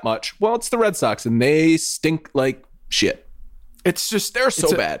them that much. Well, it's the Red Sox, and they stink like shit. It's just, they're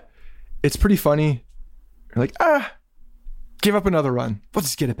so bad. It's pretty funny. You're like, Give up another run. We'll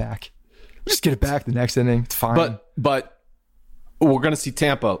just get it back. We'll just get it back the next inning. It's fine. But we're going to see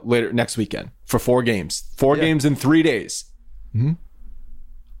Tampa later next weekend for 4 games. 4 games in 3 days. Mm-hmm.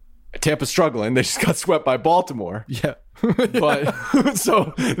 Tampa's struggling. They just got swept by Baltimore. Yeah. But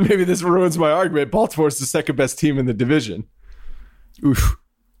so maybe this ruins my argument. Baltimore's the second best team in the division. Oof.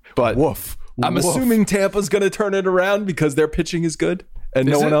 But Woof. I'm assuming Tampa's going to turn it around because their pitching is good and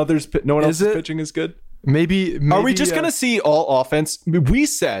no one else's pitching is good. Maybe are we just going to see all offense? We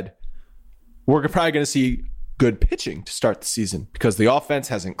said we're probably going to see good pitching to start the season because the offense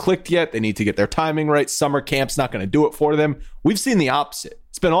hasn't clicked yet. They need to get their timing right. Summer camp's not going to do it for them. We've seen the opposite.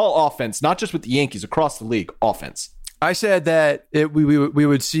 It's been all offense, not just with the Yankees, across the league, offense. I said that we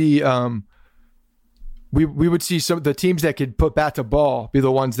would see we would see some of the teams that could put bat to ball be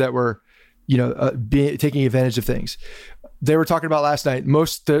the ones that were, taking advantage of things. They were talking about last night.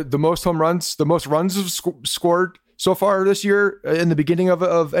 The most home runs, the most runs scored so far this year in the beginning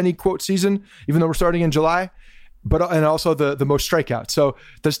of any quote season, even though we're starting in July, and also the most strikeouts. So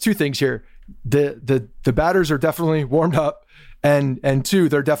there's 2 things here. The batters are definitely warmed up, and 2,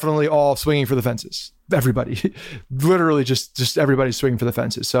 they're definitely all swinging for the fences. Everybody, literally just everybody's swinging for the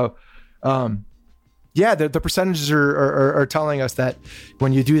fences. So, the percentages are telling us that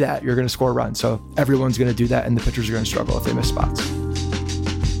when you do that, you're going to score runs. So everyone's going to do that, and the pitchers are going to struggle if they miss spots.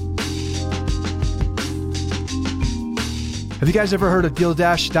 Have you guys ever heard of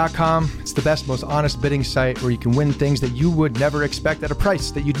DealDash.com? It's the best, most honest bidding site where you can win things that you would never expect at a price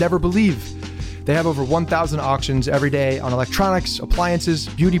that you'd never believe. They have over 1,000 auctions every day on electronics, appliances,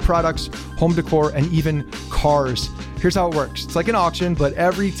 beauty products, home decor, and even cars. Here's how it works. It's like an auction, but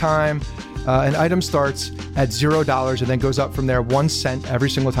every time an item starts at $0 and then goes up from there 1 cent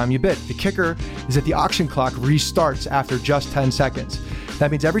every single time you bid. The kicker is that the auction clock restarts after just 10 seconds. That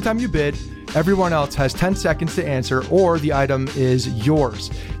means every time you bid, everyone else has 10 seconds to answer or the item is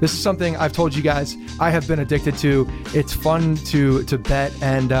yours. This is something I've told you guys I have been addicted to. It's fun to bet,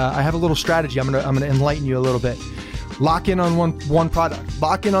 and I have a little strategy. I'm gonna enlighten you a little bit. Lock in on one product.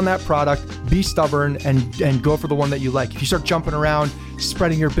 Lock in on that product. Be stubborn and go for the one that you like. If you start jumping around,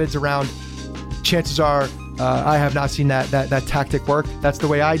 spreading your bids around, chances are I have not seen that tactic work. That's the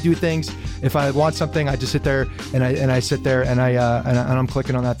way I do things. If I want something, I just sit there and I sit there and I'm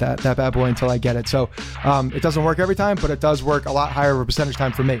clicking on that bad boy until I get it. So it doesn't work every time, but it does work a lot higher of a percentage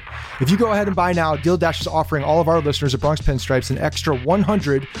time for me. If you go ahead and buy now, Deal Dash is offering all of our listeners at Bronx Pinstripes an extra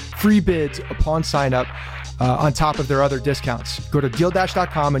 100 free bids upon sign up on top of their other discounts. Go to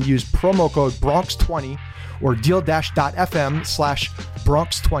DealDash.com and use promo code Bronx20 or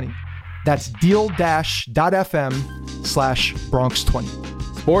DealDash.fm/Bronx20. That's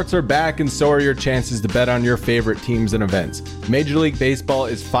DealDash.fm/Bronx20. Sports are back, and so are your chances to bet on your favorite teams and events. Major League Baseball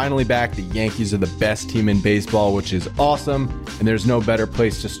is finally back. The Yankees are the best team in baseball, which is awesome, and there's no better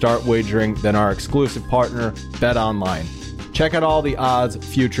place to start wagering than our exclusive partner, BetOnline. Check out all the odds,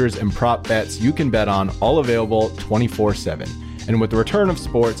 futures, and prop bets you can bet on, all available 24/7. And with the return of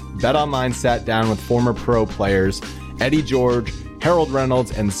sports, BetOnline sat down with former pro players Eddie George, Harold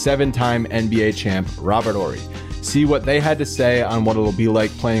Reynolds, and 7-time NBA champ Robert Horry. See what they had to say on what it'll be like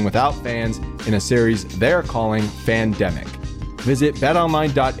playing without fans in a series they're calling Fandemic. Visit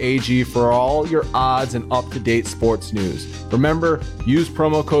betonline.ag for all your odds and up-to-date sports news. Remember, use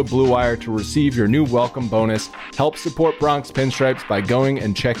promo code BlueWire to receive your new welcome bonus. Help support Bronx Pinstripes by going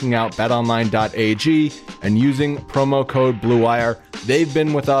and checking out betonline.ag and using promo code BlueWire. They've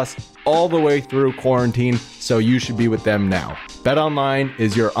been with us all the way through quarantine, so you should be with them now. BetOnline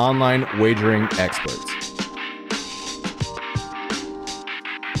is your online wagering experts.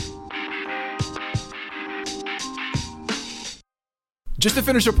 Just to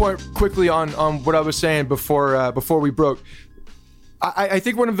finish a point quickly on what I was saying before we broke, I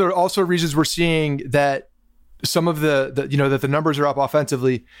think one of the also reasons we're seeing that some of the that the numbers are up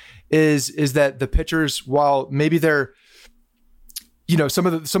offensively is that the pitchers, while maybe they're some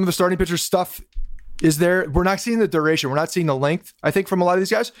of the starting pitchers stuff is there, we're not seeing the duration, we're not seeing the length, I think, from a lot of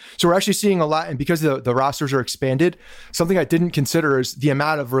these guys. So we're actually seeing a lot, and because the rosters are expanded, something I didn't consider is the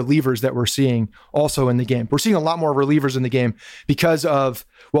amount of relievers that we're seeing also in the game. We're seeing a lot more relievers in the game because of,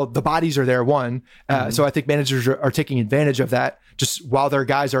 well, the bodies are there, one. So I think managers are taking advantage of that just while their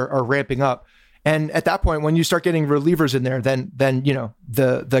guys are ramping up. And at that point, when you start getting relievers in there, then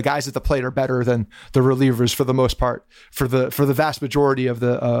the guys at the plate are better than the relievers for the most part, for the vast majority of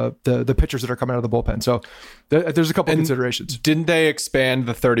the pitchers that are coming out of the bullpen. So there's a couple of considerations. Didn't they expand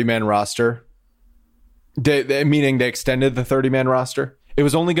the 30-man roster? Meaning they extended the 30-man roster? It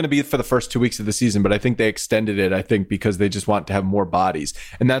was only going to be for the first 2 weeks of the season, but I think they extended it, because they just want to have more bodies.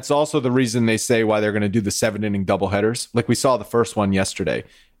 And that's also the reason they say why they're going to do the 7-inning doubleheaders. Like we saw the first one yesterday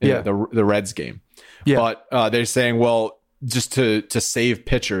in the Reds game. Yeah. But they're saying, well, just to save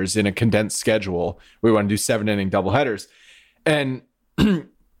pitchers in a condensed schedule, we want to do 7-inning doubleheaders. And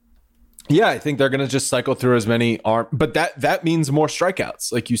yeah, I think they're going to just cycle through as many but that means more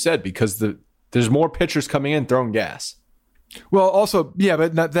strikeouts, like you said, because there's more pitchers coming in throwing gas. Well, also, yeah,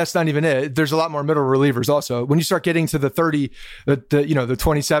 but that's not even it. There's a lot more middle relievers also. When you start getting to the 30, the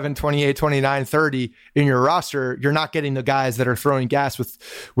 27, 28, 29, 30 in your roster, you're not getting the guys that are throwing gas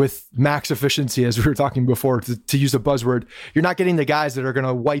with max efficiency, as we were talking before, to use a buzzword. You're not getting the guys that are going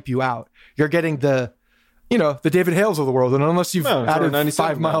to wipe you out. You're getting the David Hales of the world. And unless you've added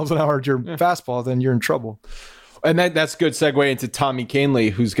 5 miles an hour to your fastball, then you're in trouble. And that's a good segue into Tommy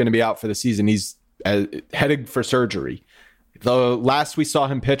Kahnle, who's going to be out for the season. He's headed for surgery. The last we saw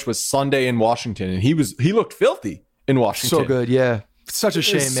him pitch was Sunday in Washington, and he looked filthy in Washington. So good, yeah. Such a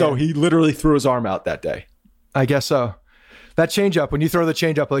shame, man. So he literally threw his arm out that day. I guess so. That changeup, when you throw the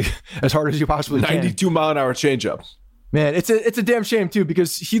changeup like as hard as you possibly can. 92-mile-an-hour changeup. Man, it's a damn shame too,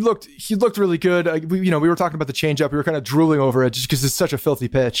 because he looked really good. We were talking about the changeup. We were kind of drooling over it just because it's such a filthy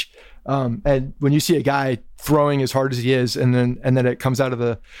pitch. And when you see a guy throwing as hard as he is, and then it comes out of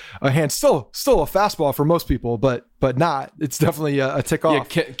a hand, still a fastball for most people, but not. It's definitely a tick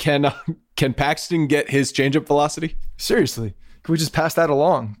off. Yeah, can Paxton get his changeup velocity? Seriously, can we just pass that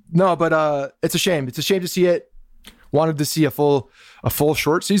along? No, but it's a shame. It's a shame to see it. Wanted to see a full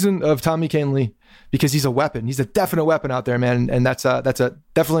short season of Tommy Kahnle, because he's a weapon. He's a definite weapon out there, man. And that's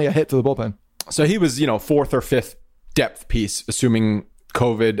definitely a hit to the bullpen. So he was, 4th or 5th depth piece, assuming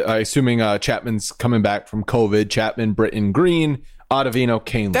COVID, assuming Chapman's coming back from COVID. Chapman, Britton, Green, Ottavino,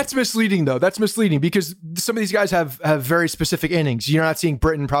 Kahnle. That's misleading, though. That's misleading, because some of these guys have very specific innings. You're not seeing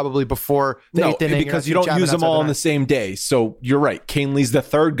Britton probably before the 8th inning. Because you don't use them all on the same day. So you're right. Kahnle's the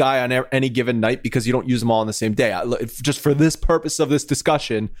third guy on any given night because you don't use them all on the same day. Just for this purpose of this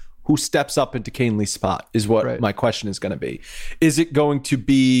discussion, who steps up into Kahnle's spot is what my question is going to be. Is it going to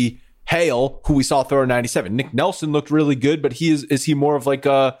be Hale, who we saw throw a 97? Nick Nelson looked really good, but is he more of like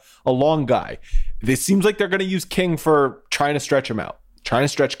a long guy? It seems like they're going to use King for trying to stretch him out, trying to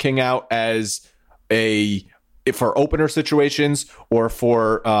stretch King out as for opener situations, or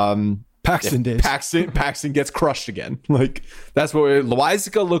for Paxton days. Paxton gets crushed again. Like that's what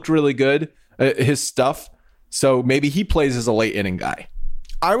Loizica looked really good, his stuff. So maybe he plays as a late inning guy.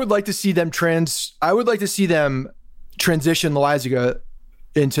 I would like to see them transition Loizica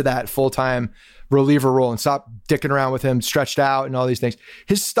into that full-time reliever role and stop dicking around with him stretched out and all these things.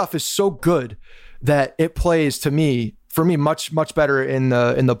 His stuff is so good that it plays for me much better in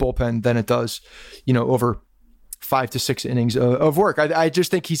the bullpen than it does, over 5 to 6 innings of work. I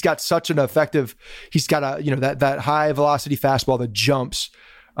just think he's got such an effective, he's got that high velocity fastball that jumps.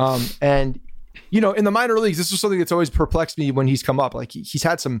 And in the minor leagues, this is something that's always perplexed me when he's come up. Like he's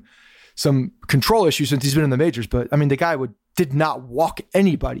had some control issues since he's been in the majors, but I mean, the guy did not walk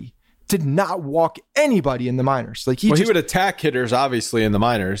anybody in the minors. Like he would attack hitters, obviously, in the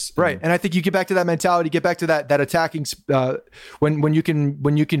minors, right? And I think you get back to that mentality, get back to that attacking. When you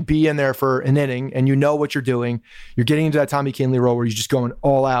can be in there for an inning and you know what you're doing, you're getting into that Tommy Kahnle role where you're just going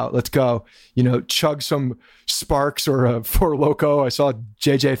all out. Let's go. Chug some Sparks or a Four Loko. I saw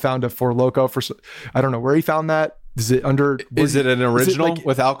JJ found a Four Loko I don't know where he found that. Is it under? Is it an original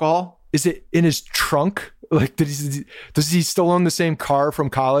with alcohol? Is it in his trunk? Like, does he still own the same car from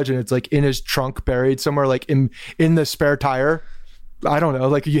college and it's like in his trunk buried somewhere, like in the spare tire? I don't know.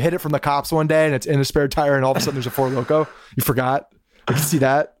 Like you hit it from the cops one day and it's in a spare tire and all of a sudden there's a Four Loko. You forgot. I can see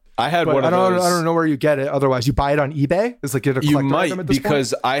that. I had one of those. I don't know where you get it. Otherwise, you buy it on eBay. It's like a collector item at this point?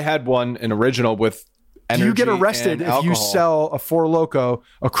 Because I had an original with energy. Do you get arrested if you sell a Four Loko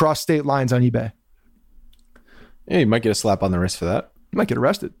across state lines on eBay? Yeah, you might get a slap on the wrist for that. You might get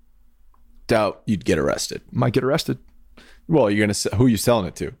arrested. Doubt you'd get arrested. Might get arrested. Well, who are you selling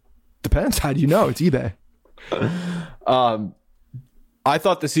it to? Depends. How do you know? It's eBay. I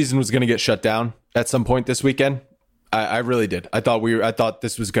thought the season was going to get shut down at some point this weekend. I really did. I thought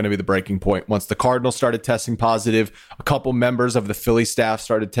this was going to be the breaking point. Once the Cardinals started testing positive, a couple members of the Philly staff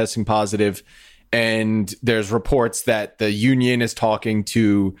started testing positive, and there's reports that the union is talking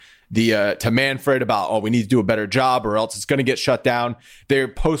to to Manfred about, we need to do a better job or else it's going to get shut down. They're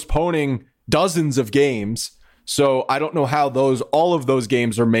postponing dozens of games. So I don't know how all of those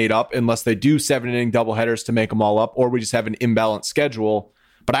games are made up unless they do 7-inning doubleheaders to make them all up, or we just have an imbalanced schedule.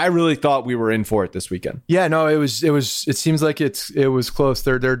 But I really thought we were in for it this weekend. Yeah, no, it seems like it was close.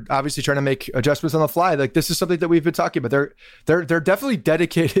 They're obviously trying to make adjustments on the fly. Like, this is something that we've been talking about. They're definitely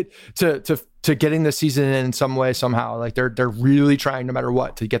dedicated to getting the season in some way, somehow. Like, they're really trying, no matter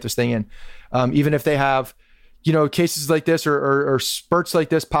what, to get this thing in. Even if they have, cases like this or spurts like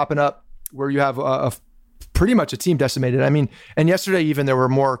this popping up where you have a pretty much a team decimated. I mean, and yesterday even there were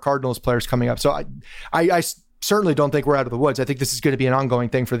more Cardinals players coming up. So I certainly don't think we're out of the woods. I think this is going to be an ongoing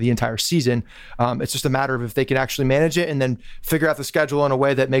thing for the entire season. It's just a matter of if they can actually manage it and then figure out the schedule in a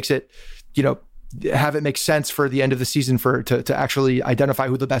way that makes it, have it make sense for the end of the season to actually identify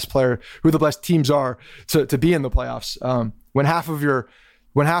who the best teams are to be in the playoffs. When half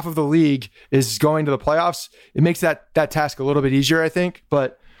of the league is going to the playoffs, it makes that task a little bit easier, I think.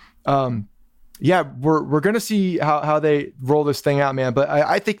 But yeah, we're going to see how they roll this thing out, man. But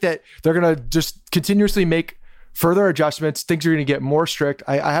I think that they're going to just continuously make further adjustments. Things are going to get more strict.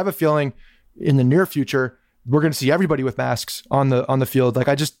 I have a feeling in the near future, we're going to see everybody with masks on the field. Like,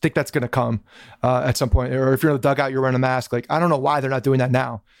 I just think that's going to come at some point. Or if you're in the dugout, you're wearing a mask. Like, I don't know why they're not doing that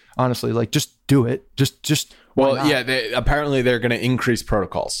now. Honestly, like, just do it. Just well, yeah. Apparently, they're going to increase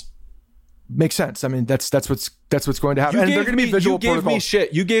protocols. Makes sense. I mean, that's what's going to happen. And they're going to be visual protocols.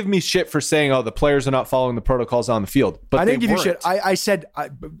 You gave me shit for saying, "Oh, the players are not following the protocols on the field." But I didn't give you shit. I said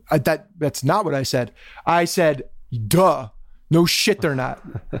that's not what I said. I said, "Duh, no shit, they're not."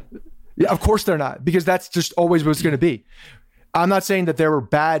 Yeah, of course they're not, because that's just always what it's going to be. I'm not saying that they were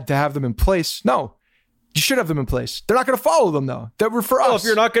bad to have them in place. No, you should have them in place. They're not going to follow them though. That were for us. If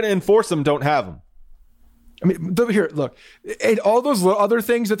you're not going to enforce them, don't have them. I mean, here, look, and all those other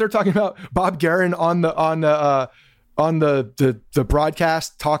things that they're talking about. Bob Guerin on the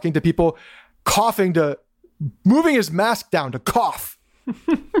broadcast, talking to people, moving his mask down to cough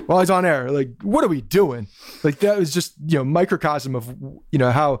while he's on air. Like, what are we doing? Like, that was just microcosm of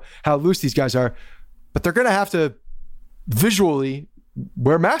how loose these guys are. But they're gonna have to visually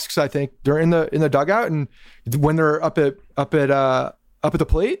wear masks. I think they're in the dugout and when they're up at the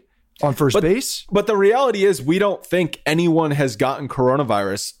plate. On first base. But the reality is we don't think anyone has gotten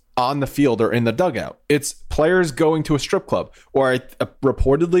coronavirus on the field or in the dugout. It's players going to a strip club, or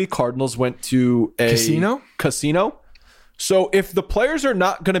reportedly Cardinals went to a casino. So if the players are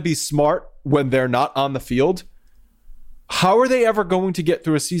not going to be smart when they're not on the field, how are they ever going to get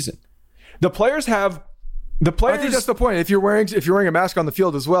through a season? I think that's the point. If you're wearing a mask on the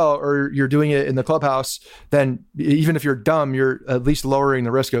field as well, or you're doing it in the clubhouse, then even if you're dumb, you're at least lowering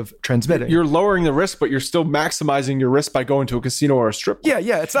the risk of transmitting. You're lowering the risk, but you're still maximizing your risk by going to a casino or a strip club.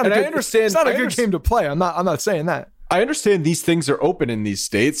 Yeah. It's not a good game to play. I'm not saying that. I understand these things are open in these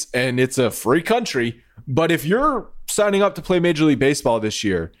states and it's a free country, but if you're signing up to play Major League Baseball this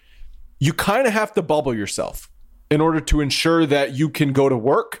year, you kind of have to bubble yourself in order to ensure that you can go to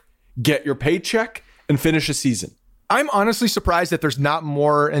work, get your paycheck, and finish a season. I'm honestly surprised that there's not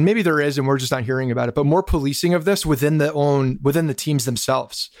more, and maybe there is and we're just not hearing about it, but more policing of this within the teams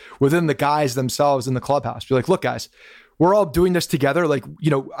themselves, within the guys themselves in the clubhouse. Be like, look, guys, we're all doing this together. Like,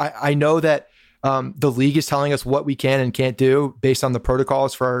 I know that the league is telling us what we can and can't do based on the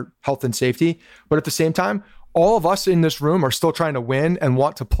protocols for our health and safety. But at the same time, all of us in this room are still trying to win and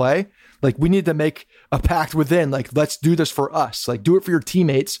want to play. Like, we need to make a pact within, like, let's do this for us. Like, do it for your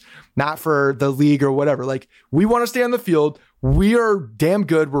teammates, not for the league or whatever. Like, we want to stay on the field. We are damn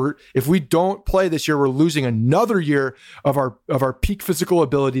good. If we don't play this year, we're losing another year of our peak physical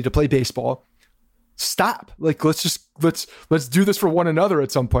ability to play baseball. Stop. Like, let's do this for one another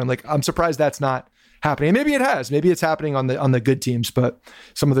at some point. Like, I'm surprised that's not happening. And maybe it has. Maybe it's happening on the good teams, but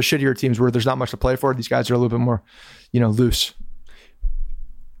some of the shittier teams where there's not much to play for, these guys are a little bit more, loose.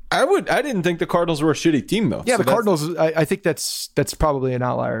 I didn't think the Cardinals were a shitty team though. Yeah, so the Cardinals, I think that's probably an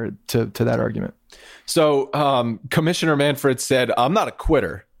outlier to that argument. So Commissioner Manfred said, "I'm not a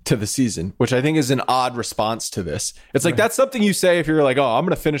quitter to the season," which I think is an odd response to this. It's like, that's something you say if you're like, "Oh, I'm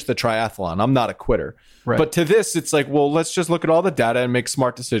going to finish the triathlon. I'm not a quitter." Right. But to this, it's like, well, let's just look at all the data and make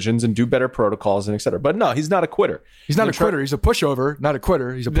smart decisions and do better protocols and et cetera. But no, he's not a quitter. He's not a quitter. He's a pushover, not a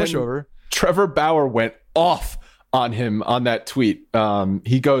quitter. He's a pushover. Trevor Bauer went off on him on that tweet.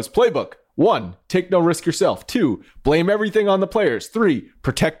 He goes, playbook: 1, take no risk yourself. 2, blame everything on the players. 3,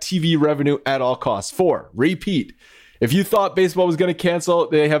 protect TV revenue at all costs. 4, repeat. If you thought baseball was going to cancel,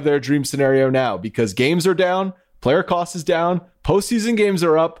 they have their dream scenario now, because games are down, player cost is down, postseason games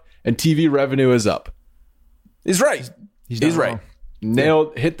are up, and TV revenue is up. He's right. He's right.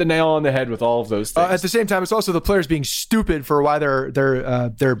 Hit the nail on the head with all of those things. At the same time, it's also the players being stupid for why they're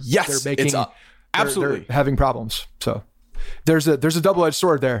making. Absolutely. They're having problems. So there's a double-edged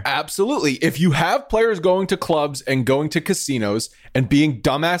sword there. Absolutely. If you have players going to clubs and going to casinos and being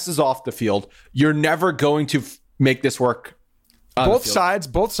dumbasses off the field, you're never going to make this work. Both sides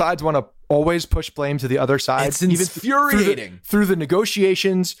want to always push blame to the other side. It's infuriating. Through the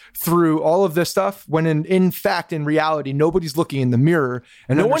negotiations, through all of this stuff, when in fact, in reality, nobody's looking in the mirror.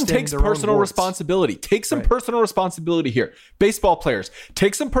 And no one takes personal responsibility. Take some personal responsibility here. Baseball players,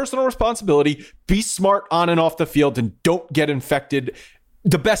 take some personal responsibility. Be smart on and off the field and don't get infected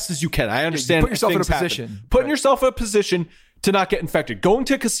the best as you can. I understand. Put yourself in a position. Putting yourself in a position to not get infected. Going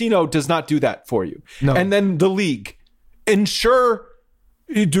to a casino does not do that for you. No. And then the league, ensure...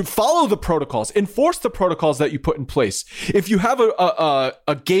 follow the protocols, enforce the protocols that you put in place. If you have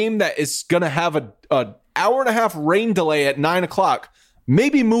a game that is going to have an hour and a half rain delay at 9:00,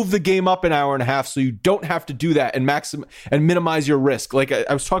 maybe move the game up an hour and a half so you don't have to do that and minimize your risk. Like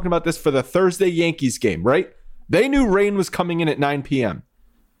I was talking about this for the Thursday Yankees game, right? They knew rain was coming in at 9 p.m.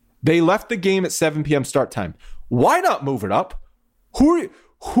 They left the game at 7 p.m. start time. Why not move it up? Who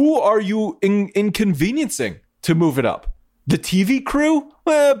are you inconveniencing to move it up? The TV crew?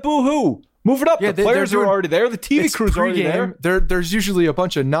 Boo-hoo. Move it up. Yeah, the players are already there. The TV crew's already there. There's usually a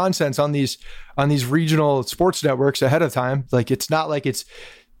bunch of nonsense on these regional sports networks ahead of time. Like, it's not like it's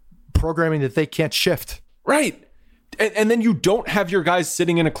programming that they can't shift. Right. And then you don't have your guys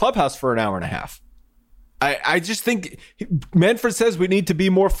sitting in a clubhouse for an hour and a half. I just think Manfred says we need to be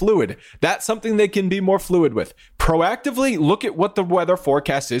more fluid. That's something they can be more fluid with. Proactively look at what the weather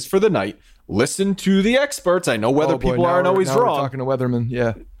forecast is for the night. Listen to the experts. I know weather people aren't always wrong. We're talking to weathermen,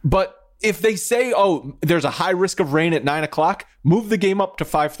 yeah. But if they say, there's a high risk of rain at 9:00, move the game up to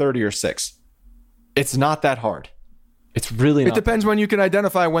 5:30 or 6. It's not that hard. It's really not. It depends when you can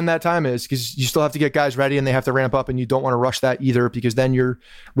identify when that time is, because you still have to get guys ready and they have to ramp up, and you don't want to rush that either, because then you're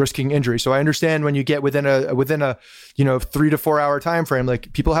risking injury. So I understand when you get within a 3 to 4 hour time frame,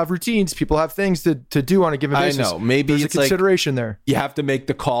 like people have routines, people have things to do on a given basis. I know. Maybe there's it's a consideration there. You have to make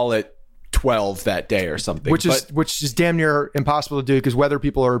the call at 12 that day or something, which is damn near impossible to do because weather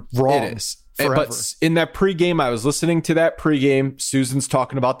people are wrong. It is. But in that pregame, I was listening to that pregame. Susan's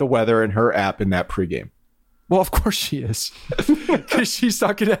talking about the weather in her app in that pregame. Well, of course she is, because she's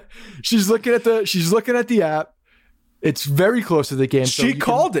looking at the app. It's very close to the game. She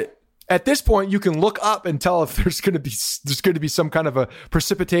called it. At this point, you can look up and tell if there's going to be some kind of a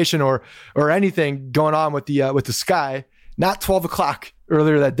precipitation or anything going on with the sky. Not 12:00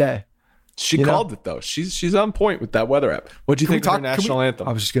 earlier that day. She called it though. She's on point with that weather app. What do you think of her national anthem?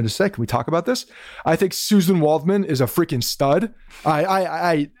 I was just going to say, can we talk about this? I think Susan Waldman is a freaking stud.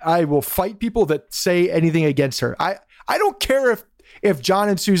 I will fight people that say anything against her. I don't care if John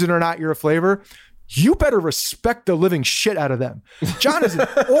and Susan are not your flavor. You better respect the living shit out of them. John is an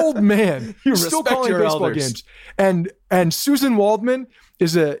old man. He's still calling baseball games. And Susan Waldman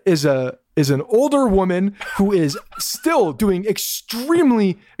is an older woman who is still doing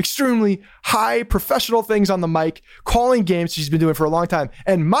extremely, extremely high professional things on the mic, calling games she's been doing for a long time.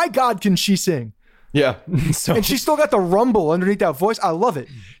 And my God, can she sing? Yeah. And she's still got the rumble underneath that voice. I love it.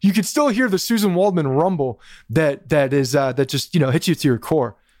 You can still hear the Susan Waldman rumble that just, hits you to your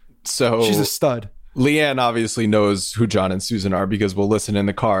core. So she's a stud. Leanne obviously knows who John and Susan are because we'll listen in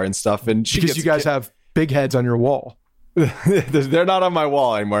the car and stuff. And because you guys have big heads on your wall. They're not on my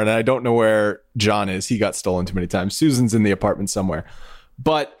wall anymore, and I don't know where John is. He got stolen too many times. Susan's in the apartment somewhere.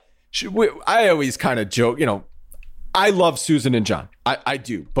 But I always kind of joke, I love Susan and John. I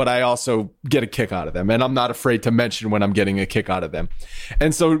do, but I also get a kick out of them, and I'm not afraid to mention when I'm getting a kick out of them.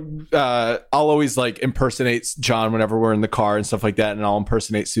 And so I'll always impersonate John whenever we're in the car and stuff like that, and I'll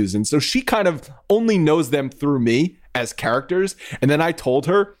impersonate Susan. So she kind of only knows them through me as characters. And then I told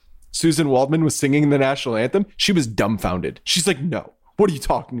her Susan Waldman was singing the national anthem. She was dumbfounded. She's like, "No, what are you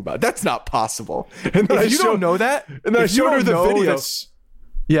talking about? That's not possible." And then you don't know that, and then I showed her the video.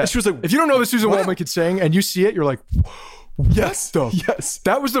 Yeah, she was like, "If you don't know that Susan Waldman can sing, and you see it, you're like, yes, yes."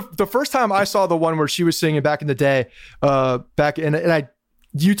 That was the first time I saw the one where she was singing back in the day.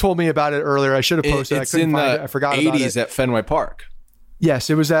 You told me about it earlier. I should have posted. It's in the I forgot 80s about it. at Fenway Park. Yes,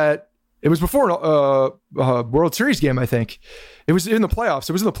 it was before a World Series game, I think. It was in the playoffs.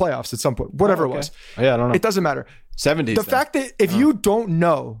 It was in the playoffs at some point. Whatever it was. Yeah, I don't know. It doesn't matter. 70s. The fact that if you don't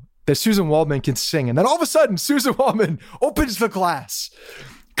know that Susan Waldman can sing, and then all of a sudden Susan Waldman opens the glass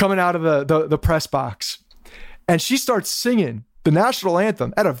coming out of the press box, and she starts singing the national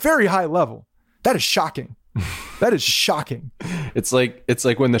anthem at a very high level. That is shocking. That is shocking. It's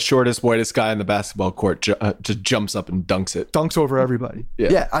like when the shortest, whitest guy in the basketball court just jumps up and dunks it. Dunks over everybody.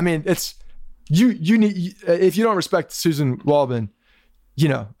 Yeah. I mean, it's you need, if you don't respect Susan Waldman,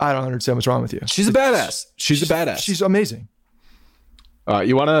 I don't understand what's wrong with you. She's a badass. She's a badass. She's amazing.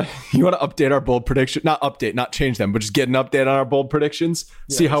 You wanna update our bold prediction? Not change them, but just get an update on our bold predictions.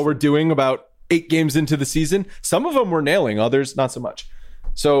 Yeah, see how we're doing about 8 games into the season. Some of them we're nailing, others not so much.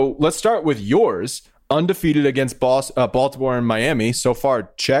 So let's start with yours. Undefeated against Baltimore and Miami. So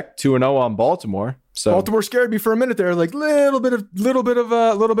far, check 2-0 on Baltimore. So Baltimore scared me for a minute there, like little bit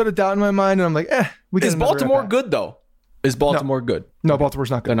of doubt in my mind, and I'm like, Is Baltimore good though? Is Baltimore good? No, Baltimore's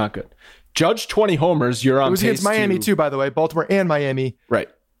not good. They're not good. Judge 20 homers. You're on. It was against Miami too, by the way. Baltimore and Miami. Right.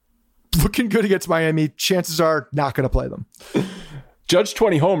 Looking good against Miami. Chances are not going to play them. Judge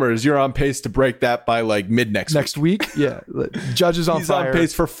 20 homers. You're on pace to break that by like mid next week. Yeah. Judge is on He's fire. On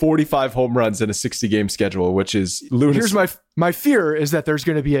pace for 45 home runs in a 60-game schedule, which is lunacy. Here's my fear is that there's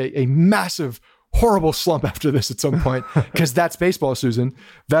going to be a massive, horrible slump after this at some point, because that's baseball, Susan.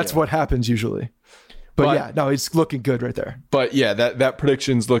 That's what happens usually. But yeah, no, it's looking good right there. But yeah, that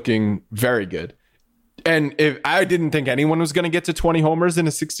prediction's looking very good. And if I didn't think anyone was going to get to 20 homers in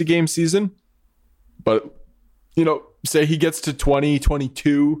a 60-game season, but say he gets to 20,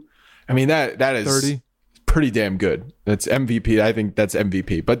 22, I mean that is 30. Pretty damn good. That's MVP. I think that's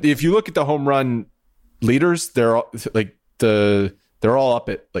MVP. But if you look at the home run leaders, they're all they're all up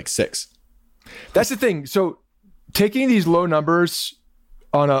at like 6. That's the thing. So taking these low numbers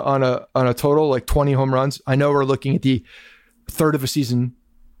on a total like 20 home runs, I know we're looking at the third of a season.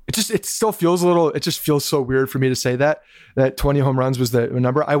 It still feels it just feels so weird for me to say that 20 home runs was the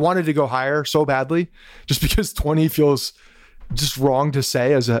number. I wanted to go higher so badly, just because 20 feels just wrong to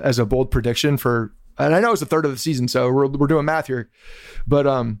say as a bold prediction and I know it's a third of the season, so we're doing math here, but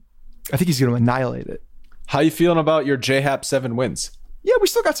I think he's going to annihilate it. How you feeling about your J-Hap 7 wins? Yeah, we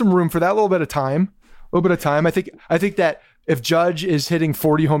still got some room for that. A little bit of time. I think that if Judge is hitting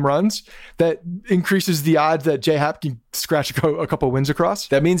 40 home runs, that increases the odds that J-Hap can scratch a couple wins across.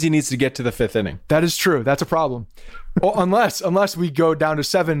 That means he needs to get to the 5th inning. That is true. That's a problem. Well, unless we go down to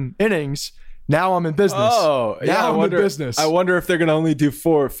 7 innings, now I'm in business. Oh, yeah. I'm in business. I wonder if they're going to only do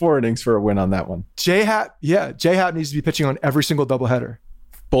four innings for a win on that one. J-Hap needs to be pitching on every single doubleheader.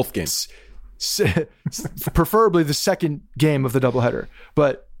 Both games. Preferably the second game of the doubleheader.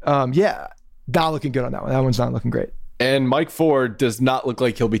 But not looking good on that one. That one's not looking great. And Mike Ford does not look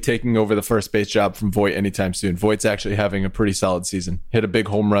like he'll be taking over the first base job from Voit anytime soon. Voit's actually having a pretty solid season. Hit a big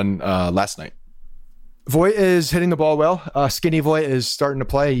home run last night. Voit is hitting the ball well. Skinny Voit is starting to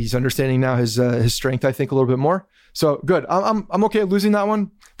play. He's understanding now his strength, I think, a little bit more. So good. I'm okay losing that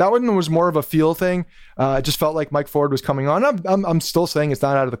one. That one was more of a feel thing. It just felt like Mike Ford was coming on. I'm still saying it's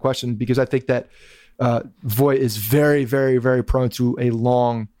not out of the question, because I think that Voit is very, very, very prone to a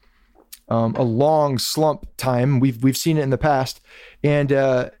long slump time. We've seen it in the past. And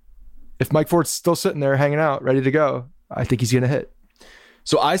if Mike Ford's still sitting there hanging out, ready to go, I think he's going to hit.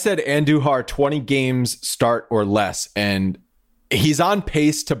 So I said Andujar 20 games start or less, and he's on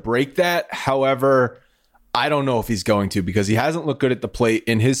pace to break that. However, I don't know if he's going to, because he hasn't looked good at the plate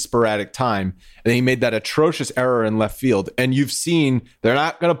in his sporadic time. And he made that atrocious error in left field. And you've seen they're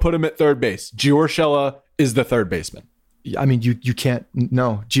not going to put him at third base. Gio Urshela is the third baseman. I mean, you can't.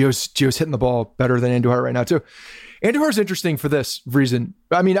 No, Gio's hitting the ball better than Andujar right now too. Andujar's interesting for this reason.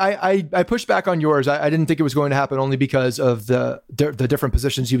 I mean, I pushed back on yours. I didn't think it was going to happen, only because of the different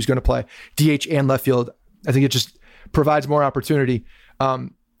positions he was going to play, DH and left field. I think it just provides more opportunity.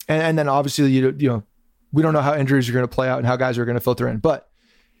 And then obviously you know we don't know how injuries are going to play out and how guys are going to filter in. But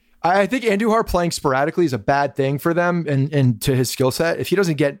I think Andujar playing sporadically is a bad thing for them and to his skill set. If he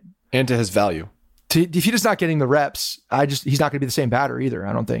doesn't get, and to his value. If he's not getting the reps, he's not going to be the same batter either,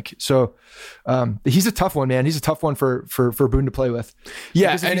 I don't think. So he's a tough one, man. He's a tough one for Boone to play with.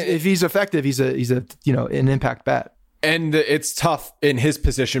 Yeah, and if he's effective, he's an impact bat. And it's tough in his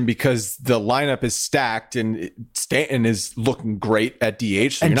position because the lineup is stacked, and Stanton is looking great at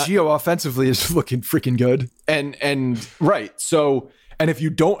DH. So and Gio offensively is looking freaking good. And right, so. And if you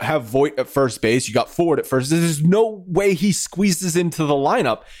don't have Voit at first base, you got Ford at first. There's no way he squeezes into the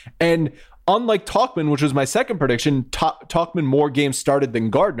lineup. And unlike Tauchman, which was my second prediction, Tauchman more games started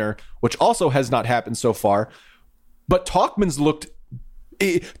than Gardner, which also has not happened so far. But Tauchman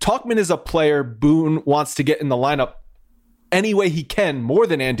is a player Boone wants to get in the lineup any way he can, more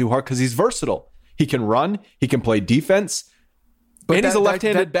than Andujar, because he's versatile. He can run, he can play defense, and he's a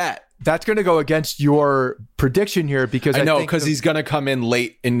left-handed bat. That's going to go against your prediction here, because I know, because he's going to come in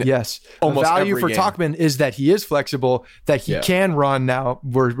late in almost the value every for game. Tauchman is that he is flexible, that he can run. Now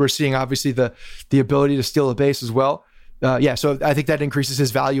we're seeing obviously the ability to steal a base as well. So I think that increases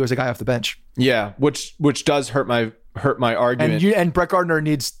his value as a guy off the bench. Yeah, which does hurt my argument. And Brett Gardner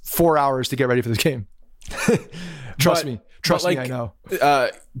needs 4 hours to get ready for this game. Trust me, I know.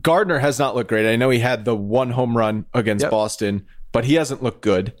 Gardner has not looked great. I know he had the one home run against Boston, but he hasn't looked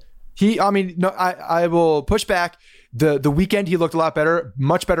good. I will push back. The weekend he looked a lot better,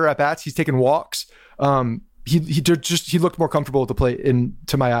 much better at bats. He's taken walks. He looked more comfortable at the plate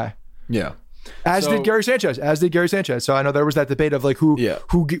to my eye. Yeah. As did Gary Sanchez. So I know there was that debate of like who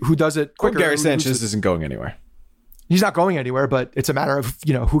does it quicker. Well, Gary Sanchez isn't going anywhere. He's not going anywhere, but it's a matter of,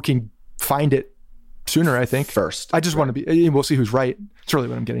 who can find it sooner, I think. First. I just want to be, we'll see who's right. It's really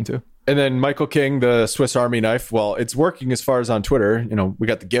what I'm getting to. And then Michael King, the Swiss Army knife. Well, it's working as far as on Twitter. We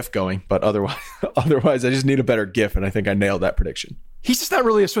got the GIF going, but otherwise I just need a better GIF. And I think I nailed that prediction. He's just not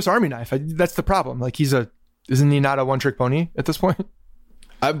really a Swiss Army knife. That's the problem. Like isn't he not a one-trick pony at this point?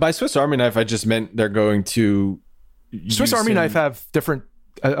 By Swiss Army knife, I just meant they're going to Swiss Army knife have different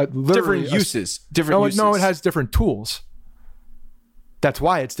uses. No, it has different tools. That's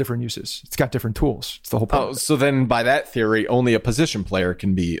why it's different uses. It's got different tools. It's the whole point. Oh, so then by that theory, only a position player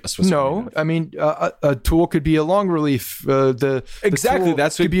can be a Swiss Army knife. I mean, a tool could be a long relief. Exactly.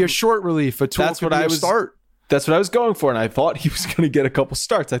 That could be a short relief. A tool could be a start. That's what I was going for, and I thought he was going to get a couple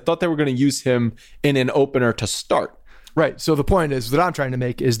starts. I thought they were going to use him in an opener to start. Right. So the point is that I'm trying to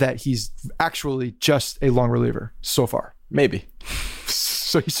make is that he's actually just a long reliever so far. Maybe.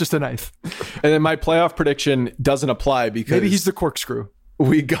 So he's just a knife. And then my playoff prediction doesn't apply because maybe he's the corkscrew.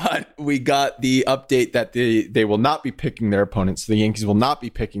 We got the update that they will not be picking their opponents. The Yankees will not be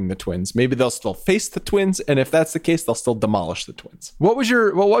picking the Twins. Maybe they'll still face the Twins, and if that's the case, they'll still demolish the Twins. What was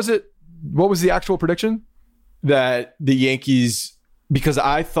the actual prediction? That the Yankees, because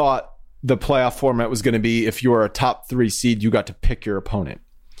I thought the playoff format was going to be if you were a top 3 seed, you got to pick your opponent.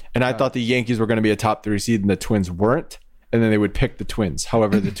 And I thought the Yankees were going to be a top 3 seed and the Twins weren't. And then they would pick the Twins.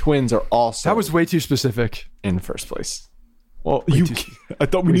 However, the Twins are also... That was way too specific. In first place. Well, I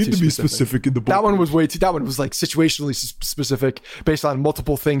thought we needed to be specific in the book. That one was that one was like situationally specific based on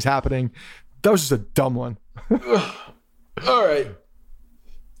multiple things happening. That was just a dumb one. All right.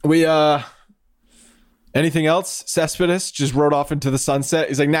 Anything else? Cespedes just rode off into the sunset.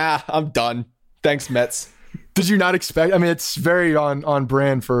 He's like, nah, I'm done. Thanks, Mets. Did you not expect? I mean, it's very on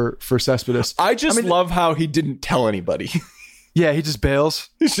brand for Cespedes. I love how he didn't tell anybody. Yeah, he just bails.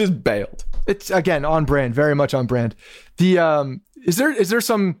 He's just bailed. It's again on brand, very much on brand. The is there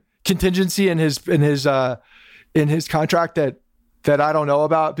some contingency in his contract that I don't know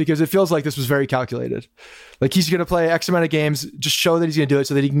about, because it feels like this was very calculated. Like he's going to play X amount of games, just show that he's going to do it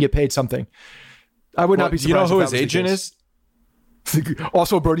so that he can get paid something. I would not be surprised. You know who his agent is?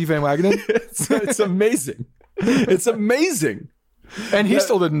 Also Brody Van Wagenen. It's amazing. It's amazing. And he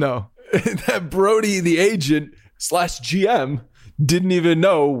still didn't know. That Brody, the agent / GM, didn't even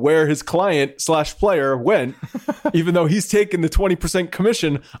know where his client / player went, even though he's taken the 20%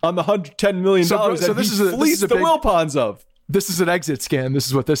 commission on the $110 million that he fleeced the Wilpons of. This is an exit scam. This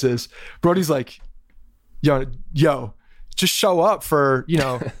is what this is. Brody's like, yo, just show up for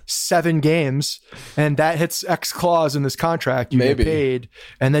 7 games, and that hits X clause in this contract. You get paid,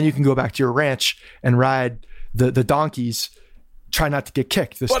 and then you can go back to your ranch and ride the donkeys. Try not to get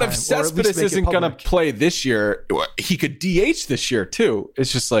kicked this time. But if Cespedes isn't going to play this year, he could DH this year too.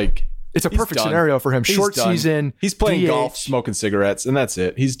 It's just like it's a perfect scenario for him. Short season. He's playing DH. golf, smoking cigarettes, and that's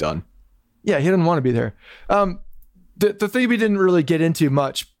it. He's done. Yeah, he didn't want to be there. The thing we didn't really get into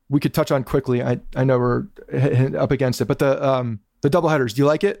much, we could touch on quickly. I know we're up against it, but the doubleheaders. Do you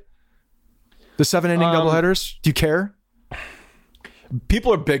like it? The 7-inning doubleheaders. Do you care?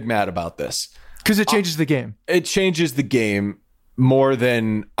 People are big mad about this because it changes the game. It changes the game more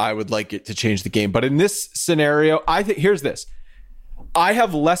than I would like it to change the game. But in this scenario, I think here's this. I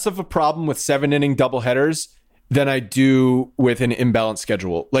have less of a problem with 7-inning doubleheaders than I do with an imbalanced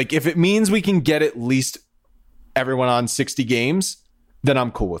schedule. Like if it means we can get at least everyone on 60 games, then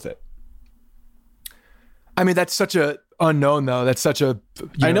I'm cool with it. I mean, that's such a unknown though. That's such a,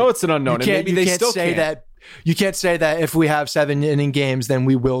 I know it's an unknown, and maybe they still say that. You can't say that if we have 7-inning games, then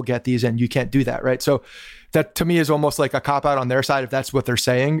we will get these, and you can't do that, right? So that to me is almost like a cop out on their side if that's what they're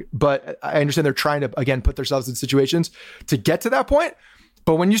saying. But I understand they're trying to, again, put themselves in situations to get to that point.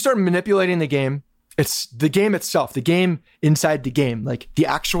 But when you start manipulating the game, it's the game itself, the game inside the game, like the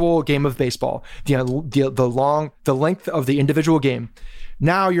actual game of baseball, the length of the individual game.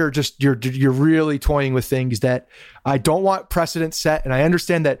 Now you're really toying with things that I don't want precedent set. And I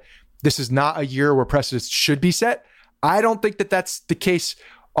understand that this is not a year where precedents should be set. I don't think that that's the case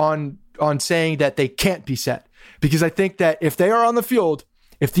on saying that they can't be set, because I think that if they are on the field,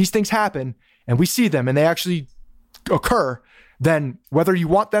 if these things happen and we see them and they actually occur, then whether you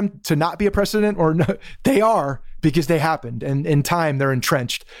want them to not be a precedent or no, they are, because they happened, and in time they're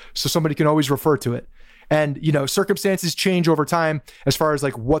entrenched. So somebody can always refer to it. And, circumstances change over time as far as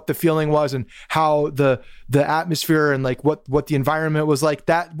like what the feeling was and how the atmosphere and like what the environment was like.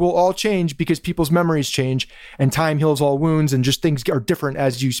 That will all change because people's memories change and time heals all wounds and just things are different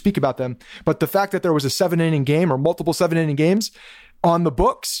as you speak about them. But the fact that there was a 7-inning game or multiple 7-inning games on the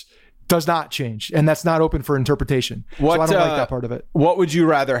books does not change. And that's not open for interpretation. So I don't like that part of it. What would you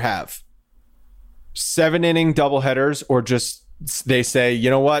rather have? 7-inning doubleheaders, or just they say, you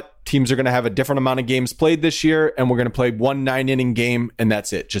know what, teams are going to have a different amount of games played this year and we're going to play one 9-inning game and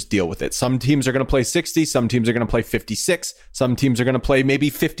that's it. Just deal with it. Some teams are going to play 60. Some teams are going to play 56. Some teams are going to play maybe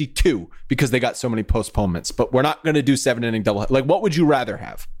 52 because they got so many postponements. But we're not going to do 7-inning doubleheaders. Like, what would you rather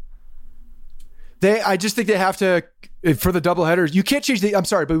have? I just think they have to, for the doubleheaders, you can't change I'm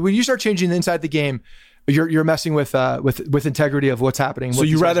sorry, but when you start changing inside the game, you're messing with integrity of what's happening. So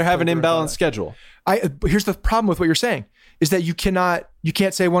you rather have an imbalanced schedule? Here's the problem with what you're saying is that you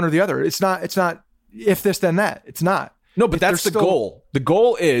can't say one or the other. It's not if this then that. It's not. No, but that's the goal. The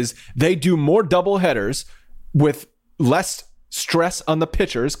goal is they do more doubleheaders with less stress on the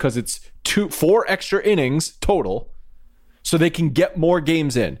pitchers because it's 4 extra innings total, so they can get more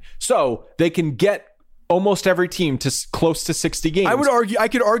games in. So they can get almost every team to close to 60 games. I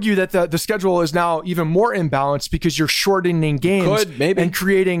could argue that the schedule is now even more imbalanced because you're shortening games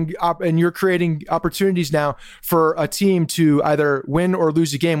and you're creating opportunities now for a team to either win or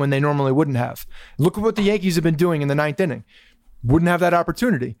lose a game when they normally wouldn't have. Look at what the Yankees have been doing in the 9th inning. Wouldn't have that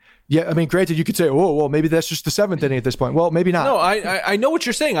opportunity. Yeah, I mean, granted, you could say, oh, well, maybe that's just the 7th inning at this point. Well, maybe not. No, I know what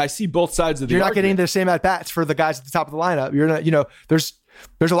you're saying. I see both sides of the argument. You're not getting the same at-bats for the guys at the top of the lineup. You're not,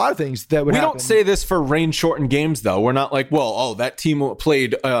 there's a lot of things that would happen. We don't say this for rain-shortened games, though. We're not like, that team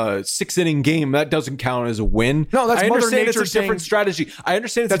played a 6-inning game. That doesn't count as a win. No, that's Mother Nature it's a different strategy. I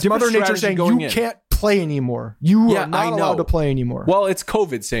understand it's a different strategy saying you can't play anymore. You are not allowed to play anymore. Well, it's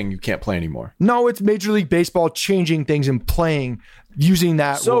COVID saying you can't play anymore. No, it's Major League Baseball changing things and playing using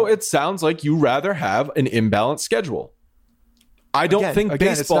that. So it sounds like you rather have an imbalanced schedule. I don't think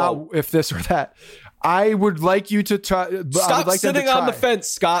baseball. It's not if this or that. I would like you to try. Stop sitting on the fence,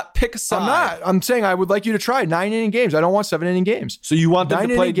 Scott. Pick a side. I'm not. I'm saying I would like you to try 9-inning games. I don't want 7-inning games. So you want them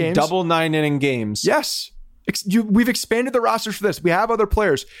to play double 9-inning games? Yes. We've expanded the rosters for this. We have other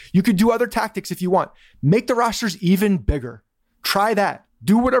players. You could do other tactics if you want. Make the rosters even bigger. Try that.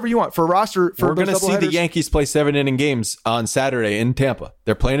 Do whatever you want for a roster. We're going to see the Yankees play 7-inning games on Saturday in Tampa.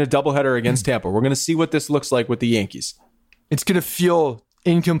 They're playing a doubleheader against Tampa. We're going to see what this looks like with the Yankees. It's going to feel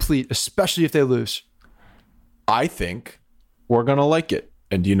incomplete, especially if they lose. I think we're going to like it.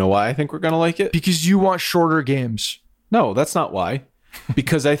 And do you know why I think we're going to like it? Because you want shorter games. No, that's not why.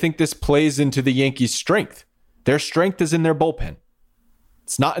 Because I think this plays into the Yankees' strength. Their strength is in their bullpen.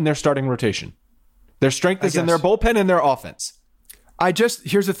 It's not in their starting rotation. Their strength is in their bullpen and their offense.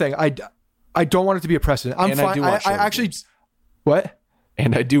 Here's the thing. I don't want it to be a precedent. I'm fine. I actually games. What?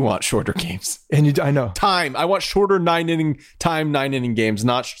 And I do want shorter games. And I know. Time. I want shorter 9-inning games,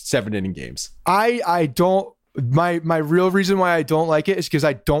 not 7-inning games. I don't. My real reason why I don't like it is because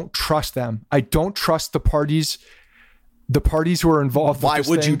I don't trust them. I don't trust the parties who are involved. Why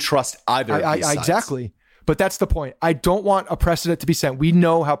would you trust either of these sides? Exactly. But that's the point. I don't want a precedent to be set. We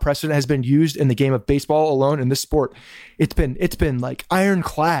know how precedent has been used in the game of baseball alone in this sport. It's been like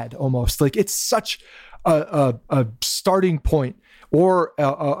ironclad almost. Like it's such a starting point or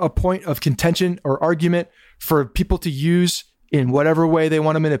a point of contention or argument for people to use in whatever way they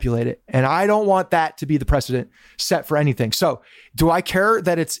want to manipulate it. And I don't want that to be the precedent set for anything. So do I care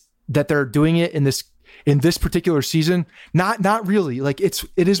that they're doing it in this particular season? Not really. Like it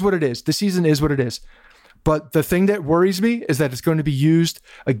is what it is. The season is what it is. But the thing that worries me is that it's going to be used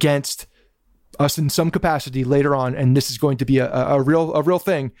against us in some capacity later on. And this is going to be a real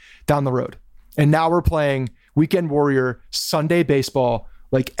thing down the road. And now we're playing Weekend Warrior Sunday baseball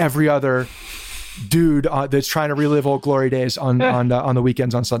like every other dude that's trying to relive old glory days on the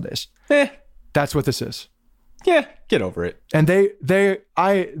weekends on Sundays. That's what this is. Yeah, get over it. And they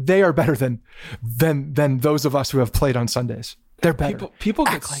are better than those of us who have played on Sundays. They're better. People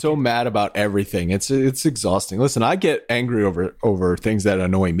get so mad about everything. It's exhausting. Listen, I get angry over things that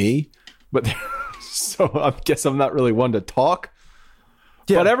annoy me, but so I guess I'm not really one to talk.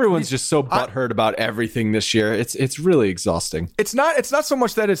 Yeah, but everyone's just so butthurt about everything this year. It's really exhausting. It's not so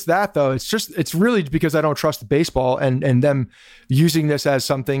much that it's that though. It's really because I don't trust baseball and them using this as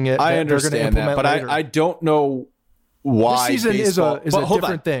something that I understand they're going to implement that, but later. I don't know why. This season baseball, is a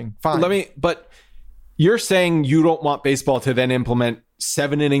different thing. Fine. But you're saying you don't want baseball to then implement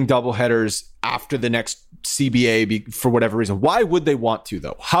 7-inning doubleheaders after the next CBA for whatever reason. Why would they want to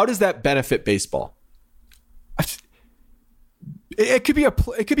though? How does that benefit baseball? It could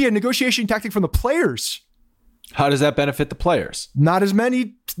be a negotiation tactic from the players. How does that benefit the players? Not as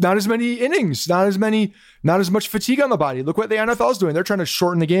many innings, not as much fatigue on the body. Look what the NFL is doing. They're trying to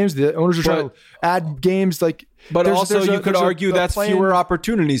shorten the games. The owners are trying to add games. But you could argue that's fewer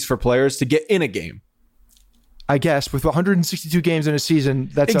opportunities for players to get in a game. I guess with 162 games in a season,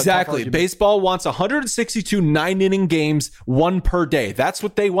 that's exactly. Baseball wants 162 9-inning games, one per day. That's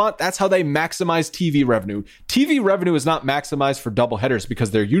what they want. That's how they maximize TV revenue. TV revenue is not maximized for doubleheaders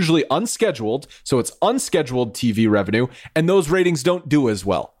because they're usually unscheduled. So it's unscheduled TV revenue, and those ratings don't do as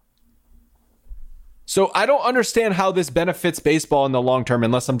well. So I don't understand how this benefits baseball in the long term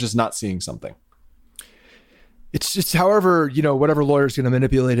unless I'm just not seeing something. It's just, however, whatever lawyer is going to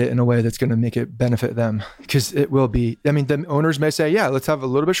manipulate it in a way that's going to make it benefit them, because it will be. I mean, the owners may say, yeah, let's have a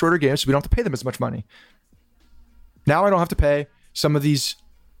little bit shorter games so we don't have to pay them as much money. Now I don't have to pay some of these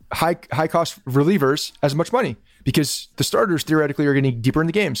high cost relievers as much money because the starters theoretically are getting deeper in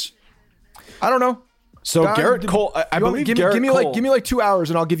the games. I don't know. So Garrett Cole, I believe give me like 2 hours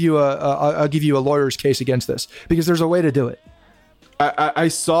and I'll give you a lawyer's case against this, because there's a way to do it. I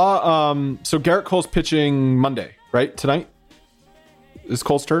saw, so Garrett Cole's pitching Monday, right? Tonight? Is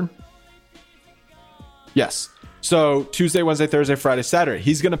Cole's turn? Yes. So Tuesday, Wednesday, Thursday, Friday, Saturday.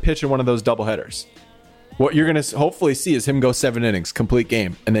 He's going to pitch in one of those doubleheaders. What you're going to hopefully see is him go 7 innings, complete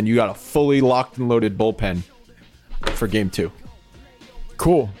game. And then you got a fully locked and loaded bullpen for game 2.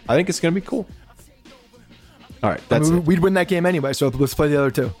 Cool. I think it's going to be cool. All right. We'd win that game anyway, so let's play the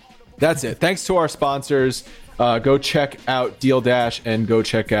other 2. That's it. Thanks to our sponsors. Go check out Deal Dash and go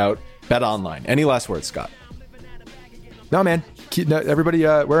check out Bet Online. Any last words, Scott? No, man. Everybody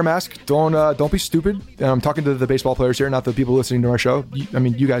wear a mask. Don't be stupid. I'm talking to the baseball players here, not the people listening to our show. I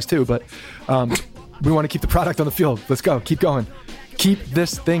mean, you guys too, but we want to keep the product on the field. Let's go. Keep going. Keep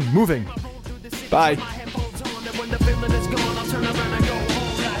this thing moving. Bye.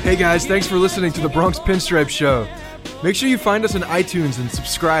 Hey guys, thanks for listening to the Bronx Pinstripe Show. Make sure you find us on iTunes and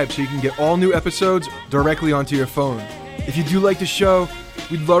subscribe so you can get all new episodes directly onto your phone. If you do like the show,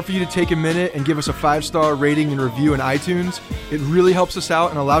 we'd love for you to take a minute and give us a 5-star rating and review in iTunes. It really helps us out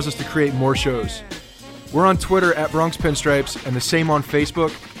and allows us to create more shows. We're on Twitter at Bronx Pinstripes and the same on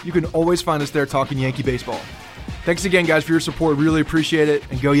Facebook. You can always find us there talking Yankee baseball. Thanks again, guys, for your support. Really appreciate it,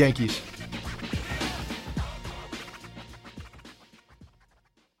 and go Yankees.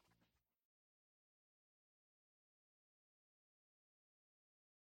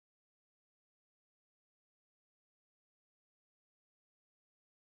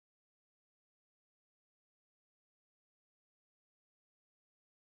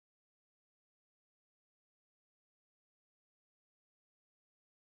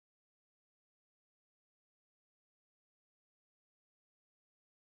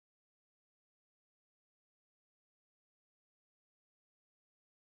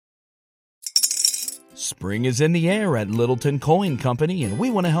 Spring is in the air at Littleton Coin Company, and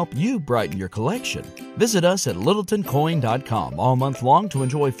we want to help you brighten your collection. Visit us at littletoncoin.com all month long to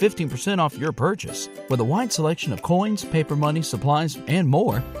enjoy 15% off your purchase. With a wide selection of coins, paper money, supplies, and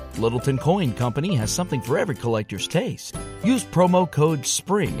more, Littleton Coin Company has something for every collector's taste. Use promo code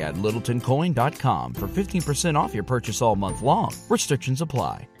SPRING at littletoncoin.com for 15% off your purchase all month long. Restrictions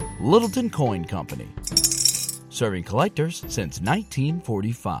apply. Littleton Coin Company. Serving collectors since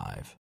 1945.